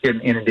was just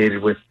getting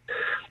inundated with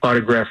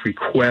autograph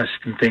requests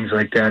and things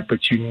like that,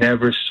 but you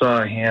never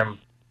saw him,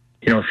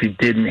 if he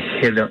didn't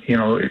hit,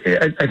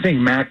 I think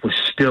Mac was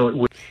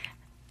still.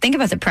 think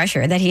about the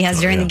pressure that he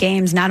has during the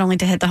games, not only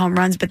to hit the home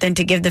runs, but then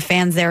to give the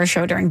fans there a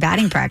show during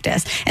batting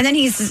practice. And then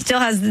he still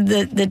has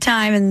the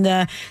time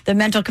and the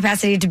mental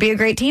capacity to be a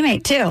great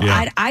teammate, too.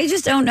 Yeah. I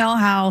just don't know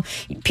how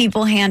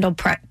people handle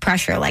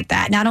pressure like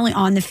that, not only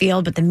on the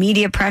field, but the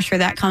media pressure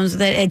that comes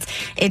with it.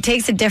 It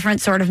takes a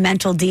different sort of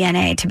mental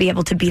DNA to be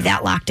able to be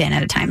that locked in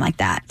at a time like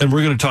that. And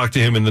we're going to talk to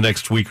him in the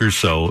next week or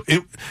so.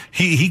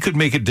 He could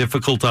make it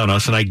difficult on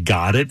us, and I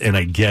got it, and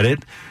I get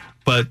it.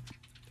 But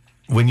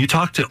when you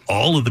talk to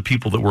all of the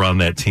people that were on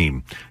that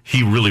team,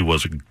 he really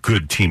was a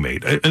good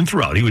teammate. And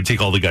throughout, he would take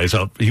all the guys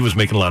out. He was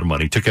making a lot of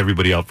money, took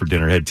everybody out for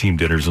dinner, had team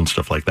dinners and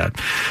stuff like that.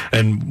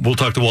 And we'll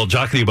talk to Walt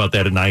Jocketty about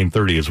that at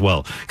 9:30 as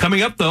well.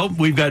 Coming up, though,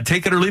 we've got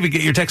Take It or Leave It.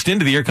 Get your text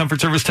into the Air Comfort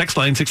Service text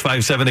line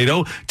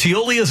 65780.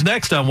 Tioli is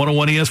next on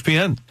 101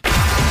 ESPN.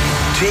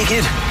 Take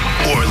it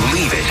or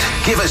leave it.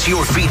 Give us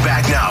your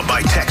feedback now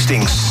by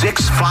texting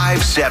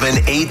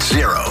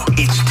 65780.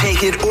 It's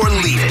Take It or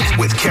Leave It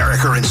with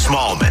Carricker and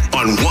Smallman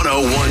on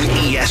 101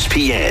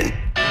 ESPN.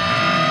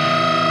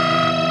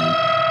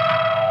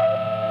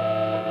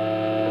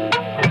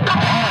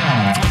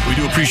 We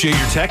do appreciate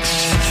your text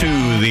to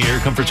the Air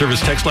Comfort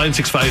Service text line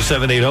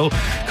 65780.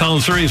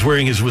 Colin Surrey is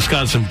wearing his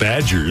Wisconsin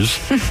Badgers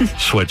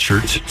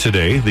sweatshirt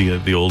today,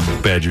 the old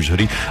Badgers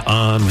hoodie.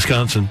 On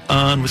Wisconsin,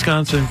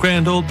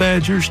 Grand Old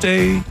Badgers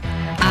Day.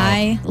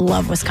 I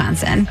love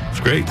Wisconsin. It's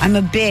great. I'm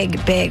a big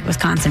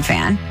Wisconsin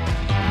fan.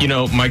 You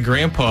know, my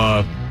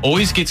grandpa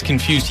always gets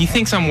confused. He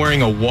thinks I'm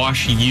wearing a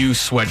Wash U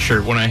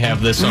sweatshirt when I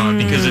have this on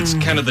because it's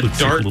kind of the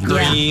dark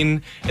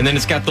green, and then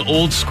it's got the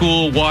old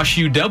school Wash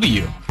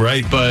UW.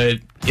 Right. But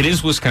it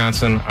is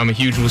Wisconsin. I'm a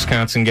huge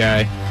Wisconsin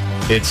guy.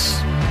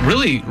 It's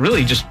really,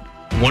 really just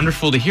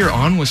wonderful to hear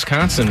on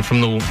Wisconsin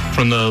from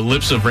the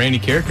lips of Randy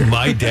Carricker.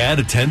 My dad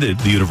attended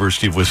the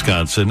University of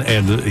Wisconsin,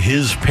 and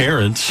his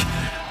parents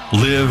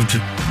lived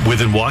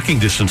within walking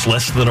distance,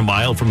 less than a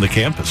mile from the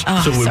campus.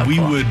 Oh, so when we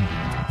cool. would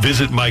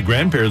visit my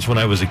grandparents when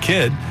I was a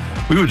kid,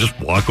 we would just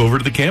walk over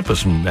to the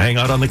campus and hang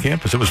out on the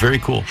campus. It was very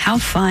cool. How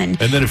fun.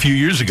 And then a few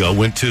years ago,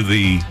 went to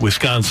the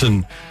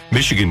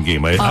Wisconsin-Michigan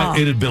game. It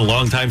had been a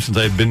long time since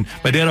I'd been.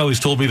 My dad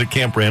always told me that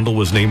Camp Randall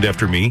was named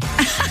after me.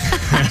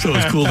 So it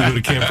was cool to go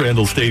to Camp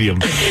Randall Stadium.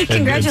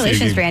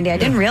 Congratulations, Randy. I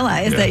didn't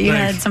realize that you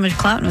had so much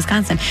clout in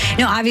Wisconsin.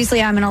 No,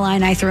 obviously I'm an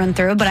Illini through and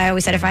through, but I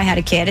always said if I had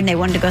a kid and they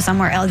wanted to go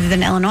somewhere other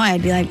than Illinois,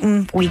 I'd be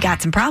like, we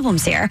got some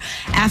problems here.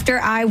 After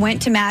I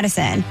went to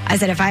Madison, I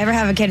said, if I ever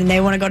have a kid and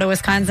they want to go to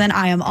Wisconsin,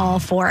 I am all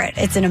for it.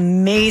 It's an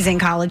amazing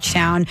college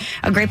town,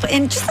 a great place,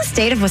 and just the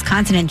state of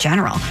Wisconsin in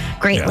general.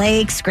 Great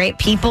lakes, great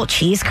people,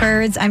 cheese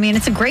curds. I mean,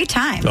 it's a great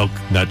time. Oh,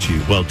 not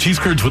cheese. Well, cheese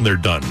curds when they're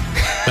done.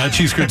 Not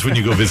cheese curds when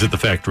you go visit the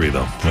factory,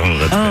 though.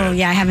 That's bad.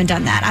 Yeah, I haven't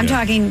done that. I'm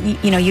talking,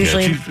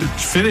 usually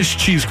finished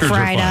cheese curds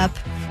fried are up,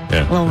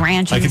 yeah. little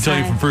ranch. I can tell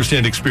you from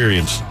firsthand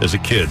experience as a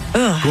kid,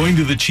 going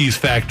to the cheese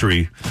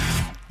factory,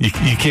 you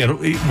can't,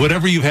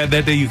 whatever you've had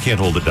that day, you can't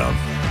hold it down.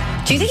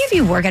 Do you think if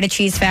you work at a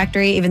cheese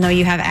factory, even though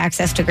you have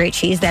access to great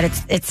cheese, that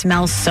it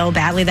smells so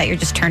badly that you're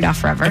just turned off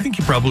forever? I think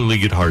you probably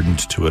get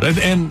hardened to it.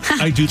 And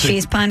I do think...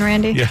 Cheese pun,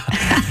 Randy? Yeah.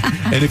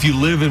 And if you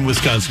live in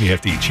Wisconsin, you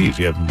have to eat cheese.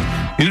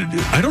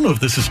 I don't know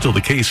if this is still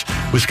the case.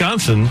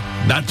 Wisconsin,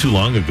 not too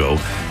long ago,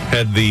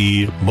 had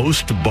the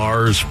most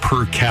bars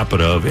per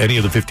capita of any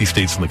of the 50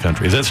 states in the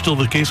country. Is that still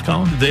the case,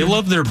 Colin? They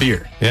love their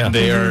beer. Yeah.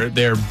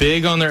 They're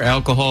big on their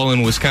alcohol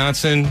in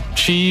Wisconsin.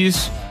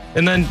 Cheese...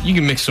 And then you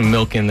can mix some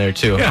milk in there,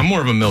 too. Yeah. I'm more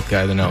of a milk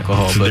guy than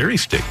alcohol. It's a dairy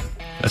state.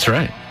 That's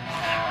right.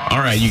 All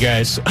right, you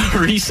guys. A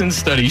recent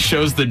study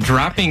shows that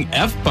dropping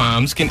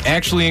F-bombs can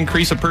actually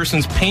increase a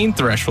person's pain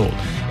threshold,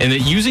 and that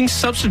using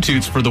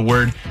substitutes for the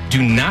word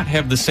do not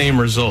have the same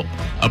result.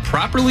 A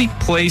properly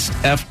placed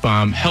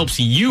F-bomb helps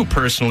you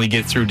personally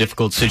get through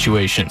difficult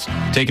situations.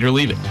 Take it or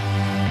leave it.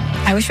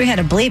 I wish we had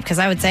a bleep, because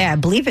I would say I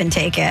bleep and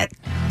take it.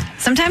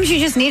 Sometimes you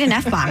just need an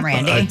F-bomb,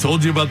 Randy. I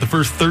told you about the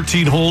first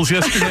 13 holes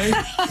yesterday.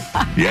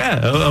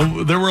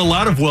 Yeah, there were a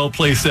lot of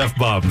well-placed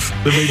F-bombs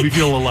that made me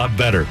feel a lot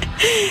better.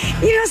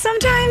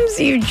 Sometimes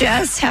you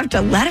just have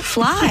to let it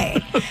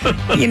fly.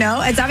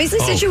 It's obviously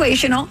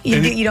situational.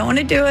 You don't want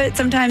to do it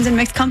sometimes in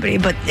mixed company,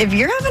 but if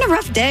you're having a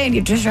rough day and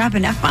you just drop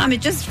an F-bomb,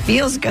 it just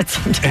feels good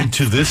sometimes. And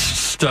to this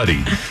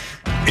study,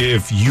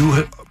 if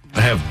you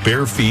have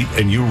bare feet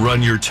and you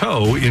run your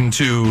toe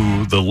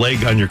into the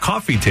leg on your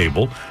coffee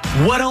table,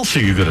 what else are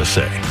you going to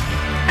say?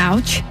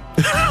 Ouch.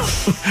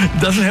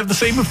 Doesn't have the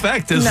same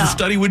effect as the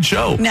study would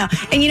show. No.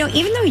 And,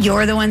 even though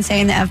you're the one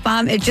saying the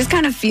F-bomb, it just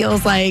kind of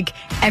feels like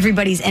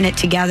everybody's in it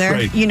together.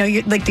 Right.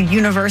 You're, like the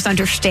universe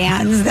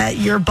understands that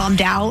you're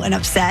bummed out and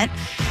upset.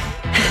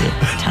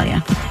 I tell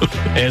you.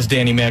 As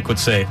Danny Mac would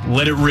say,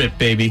 let it rip,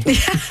 baby.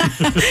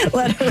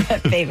 Let it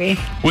rip, baby.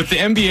 With the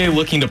NBA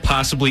looking to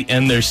possibly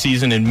end their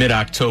season in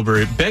mid-October,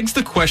 it begs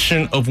the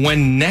question of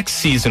when next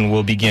season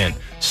will begin.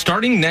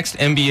 Starting next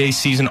NBA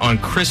season on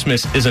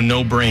Christmas is a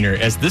no-brainer,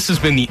 as this has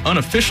been the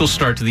unofficial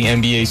start to the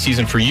NBA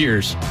season for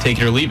years. Take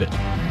it or leave it.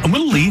 I'm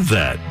going to leave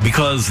that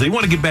because they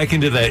want to get back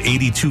into that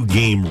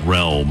 82-game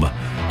realm.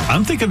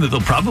 I'm thinking that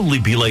they'll probably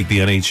be like the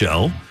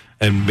NHL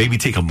and maybe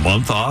take a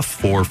month off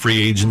for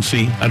free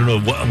agency. I don't know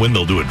when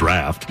they'll do a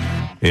draft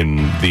in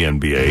the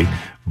NBA,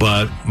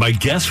 but my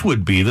guess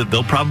would be that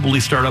they'll probably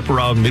start up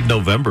around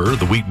mid-November,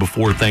 the week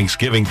before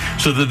Thanksgiving,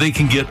 so that they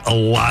can get a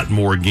lot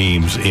more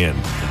games in.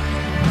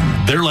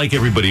 They're like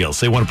everybody else.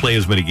 They want to play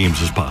as many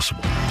games as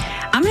possible.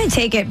 I'm going to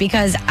take it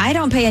because I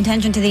don't pay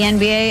attention to the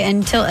NBA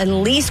until at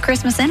least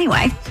Christmas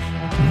anyway.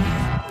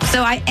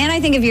 So I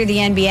think if you're the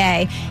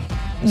NBA,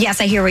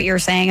 yes, I hear what you're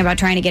saying about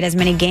trying to get as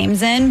many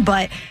games in,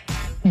 but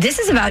this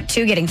is about,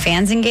 too, getting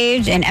fans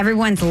engaged, and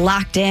everyone's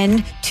locked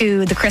in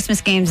to the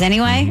Christmas games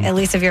anyway, at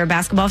least if you're a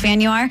basketball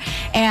fan, you are.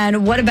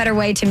 And what a better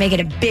way to make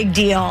it a big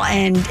deal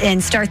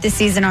and start the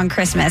season on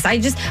Christmas. I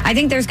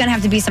think there's going to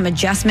have to be some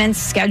adjustments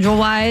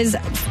schedule-wise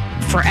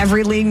for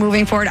every league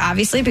moving forward,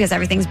 obviously, because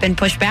everything's been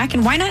pushed back.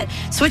 And why not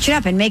switch it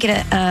up and make it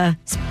a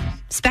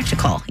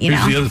spectacle, you know?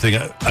 Here's the other thing.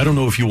 I don't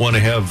know if you want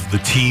to have the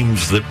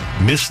teams that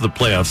miss the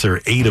playoffs, there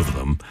are 8 of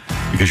them,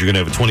 because you're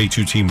going to have a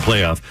 22-team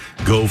playoff,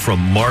 go from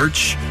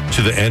March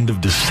to the end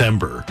of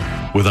December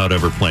without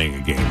ever playing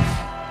a game.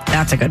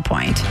 That's a good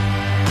point.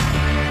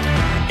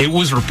 It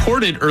was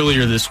reported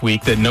earlier this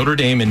week that Notre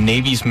Dame and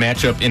Navy's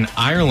matchup in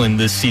Ireland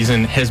this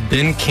season has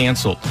been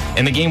canceled,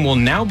 and the game will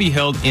now be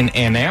held in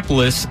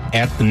Annapolis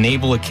at the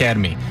Naval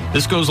Academy.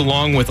 This goes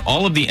along with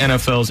all of the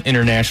NFL's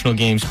international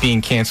games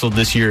being canceled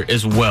this year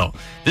as well.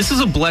 This is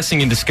a blessing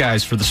in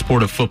disguise for the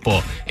sport of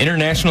football.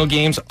 International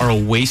games are a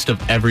waste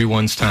of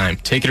everyone's time.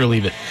 Take it or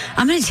leave it.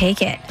 I'm going to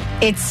take it.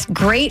 It's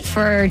great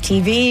for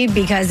TV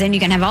because then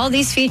you can have all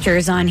these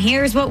features on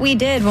here's what we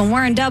did when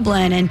we're in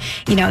Dublin, and,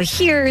 you know,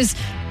 here's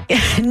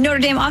Notre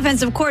Dame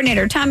offensive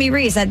coordinator Tommy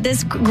Rees at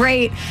this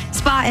great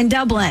spot in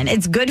Dublin.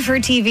 It's good for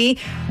TV,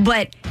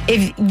 but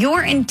if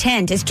your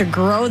intent is to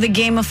grow the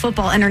game of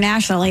football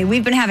internationally,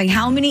 we've been having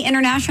how many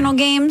international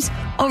games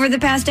over the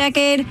past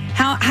decade?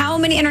 How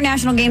many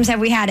international games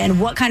have we had,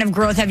 and what kind of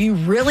growth have you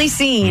really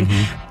seen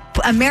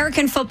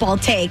American football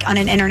take on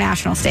an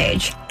international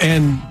stage?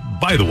 And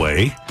by the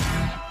way,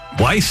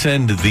 why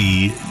send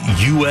the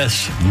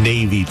U.S.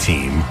 Navy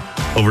team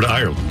over to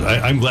Ireland?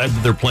 I'm glad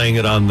that they're playing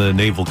it on the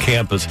naval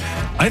campus.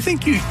 I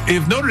think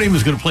if Notre Dame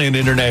is going to play an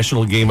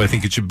international game, I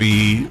think it should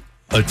be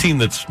a team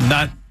that's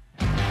not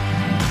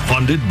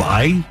funded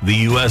by the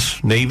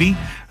U.S. Navy.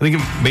 I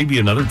think maybe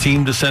another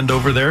team to send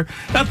over there.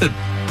 Not that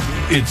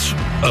it's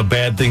a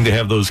bad thing to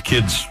have those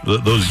kids,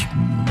 those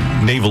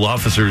naval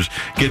officers,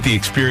 get the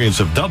experience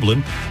of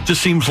Dublin.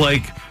 Just seems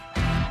like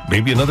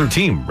maybe another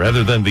team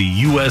rather than the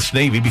U.S.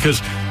 Navy,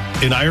 because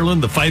in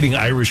Ireland, the Fighting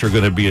Irish are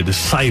going to be a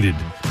decided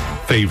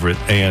favorite,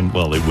 and,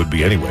 well, it would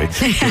be anyway,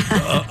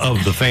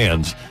 of the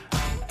fans.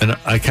 And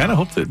I kind of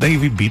hope that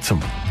Navy beats them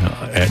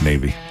at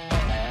Navy.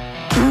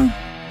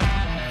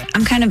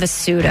 I'm kind of a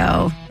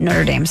pseudo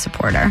Notre Dame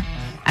supporter.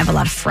 I have a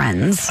lot of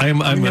friends.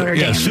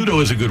 Pseudo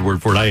is a good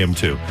word for it. I am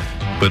too.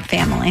 But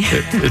family.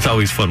 It's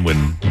always fun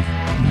when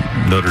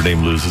Notre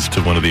Dame loses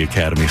to one of the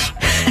academies.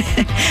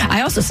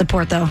 I also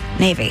support, though,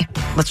 Navy.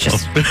 Let's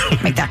just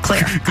make that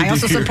clear. I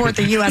also support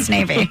the U.S.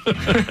 Navy.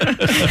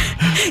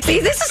 See,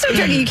 this is so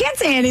tricky. You can't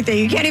say anything.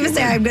 You can't even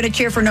say I'm going to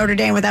cheer for Notre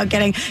Dame without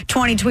getting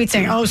 20 tweets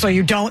saying, oh, so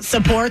you don't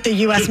support the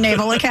U.S.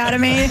 Naval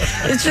Academy?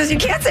 It's just, you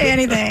can't say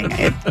anything.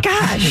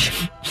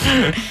 Gosh.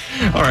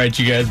 All right,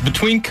 you guys.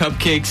 Between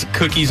cupcakes,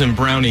 cookies, and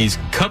brownies,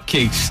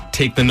 cupcakes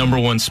take the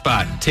 #1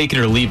 spot. Take it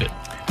or leave it.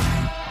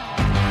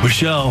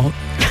 Michelle,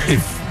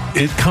 if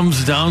it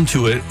comes down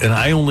to it, and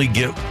I only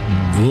get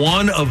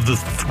one of the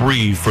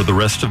 3 for the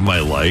rest of my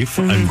life,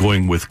 I'm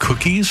going with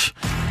cookies.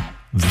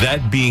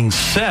 That being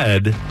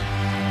said,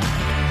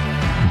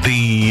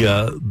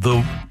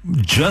 the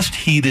just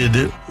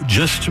heated,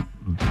 just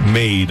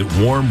made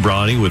warm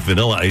brownie with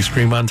vanilla ice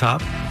cream on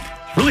top,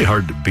 really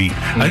hard to beat.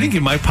 I think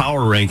in my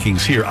power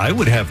rankings here, I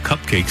would have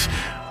cupcakes,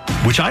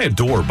 which I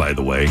adore, by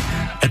the way,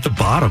 at the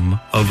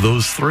bottom of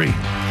those 3.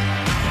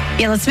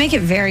 Yeah, let's make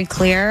it very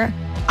clear.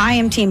 I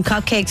am team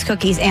cupcakes,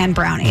 cookies, and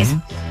brownies.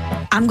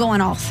 I'm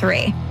going all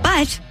 3.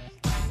 But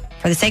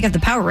for the sake of the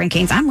power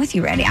rankings, I'm with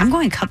you, Randy. I'm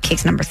going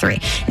cupcakes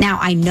 #3. Now,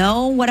 I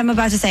know what I'm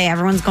about to say.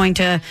 Everyone's going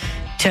to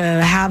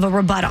have a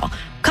rebuttal.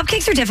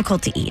 Cupcakes are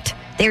difficult to eat.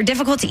 They're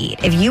difficult to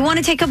eat. If you want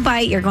to take a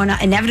bite, you're going to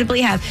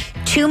inevitably have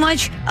too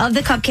much of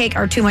the cupcake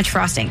or too much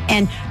frosting.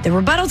 And the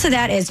rebuttal to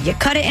that is you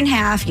cut it in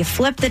half, you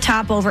flip the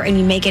top over, and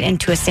you make it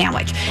into a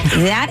sandwich.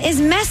 That is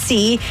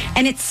messy,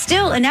 and it's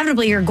still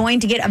inevitably you're going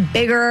to get a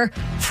bigger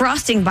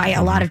frosting bite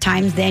a lot of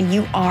times than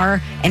you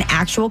are an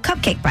actual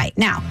cupcake bite.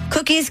 Now,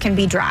 cookies can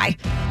be dry.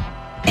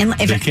 And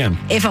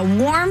if a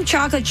warm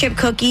chocolate chip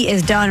cookie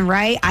is done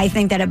right, I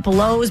think that it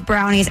blows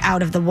brownies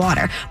out of the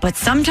water. But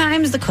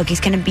sometimes the cookies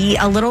can be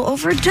a little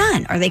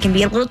overdone, or they can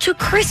be a little too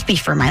crispy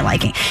for my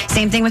liking.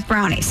 Same thing with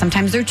brownies.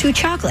 Sometimes they're too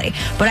chocolatey.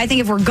 But I think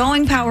if we're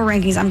going power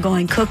rankings, I'm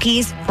going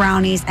cookies,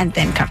 brownies, and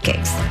then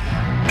cupcakes.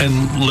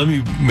 And let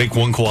me make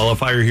one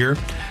qualifier here.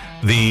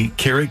 The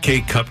carrot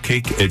cake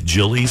cupcake at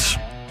Jilly's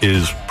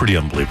is pretty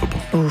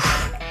unbelievable.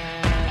 Oof.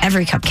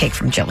 Every cupcake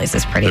from Jilly's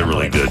is pretty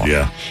unbelievable. They're really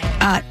good,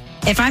 yeah.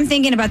 If I'm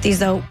thinking about these,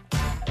 though,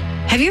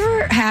 Have you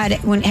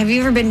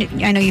ever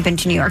been, I know you've been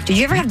to New York. Did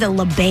you ever have the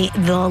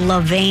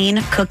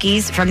Levain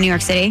cookies from New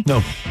York City?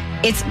 No.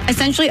 It's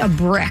essentially a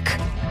brick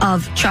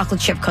of chocolate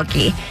chip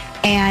cookie,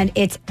 and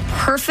it's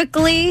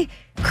perfectly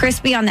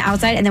crispy on the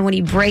outside, and then when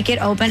you break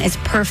it open, it's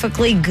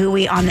perfectly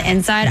gooey on the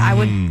inside. I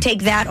would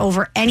take that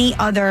over any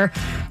other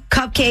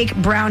cupcake,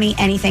 brownie,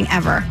 anything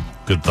ever.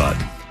 Good thought.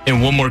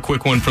 And one more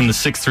quick one from the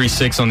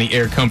 636 on the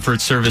Air Comfort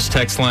Service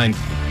text line.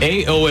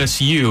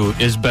 AOSU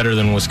is better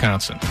than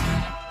Wisconsin.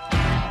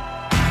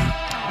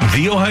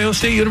 The Ohio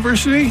State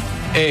University?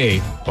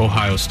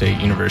 Ohio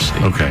State University.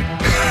 Okay.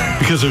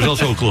 Because there's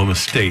also Oklahoma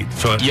State.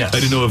 So yes. I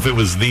didn't know if it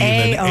was the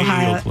and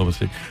then Oklahoma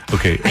State.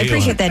 Okay. I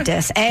appreciate that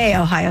diss.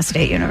 Ohio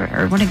State University.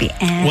 Or would it be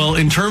N? Well,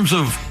 in terms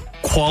of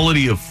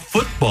quality of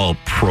football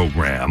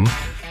program,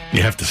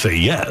 you have to say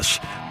yes.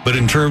 But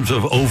in terms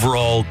of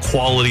overall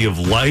quality of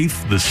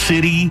life, the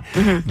city,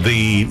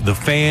 the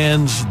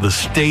fans, the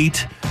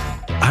state,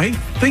 I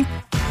think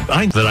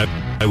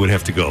I would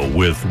have to go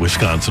with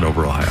Wisconsin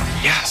over Ohio.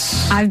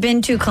 Yes. I've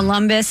been to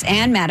Columbus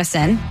and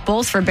Madison,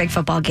 both for big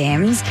football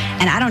games,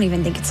 and I don't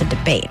even think it's a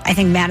debate. I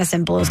think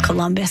Madison blows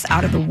Columbus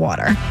out of the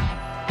water.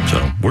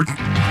 So we're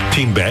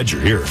Team Badger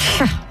here.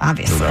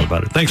 Obviously. No doubt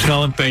about it. Thanks,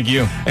 Colin. Thank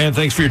you. And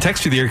thanks for your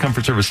text to the Air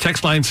Comfort Service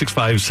text line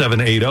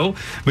 65780.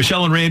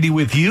 Michelle and Randy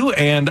with you,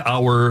 and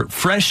our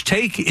fresh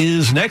take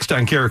is next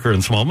on Carricker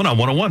and Smallman on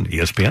 101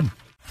 ESPN.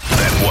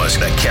 That was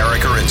the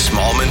Carricker and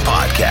Smallman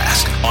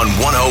podcast on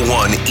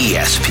 101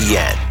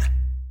 ESPN.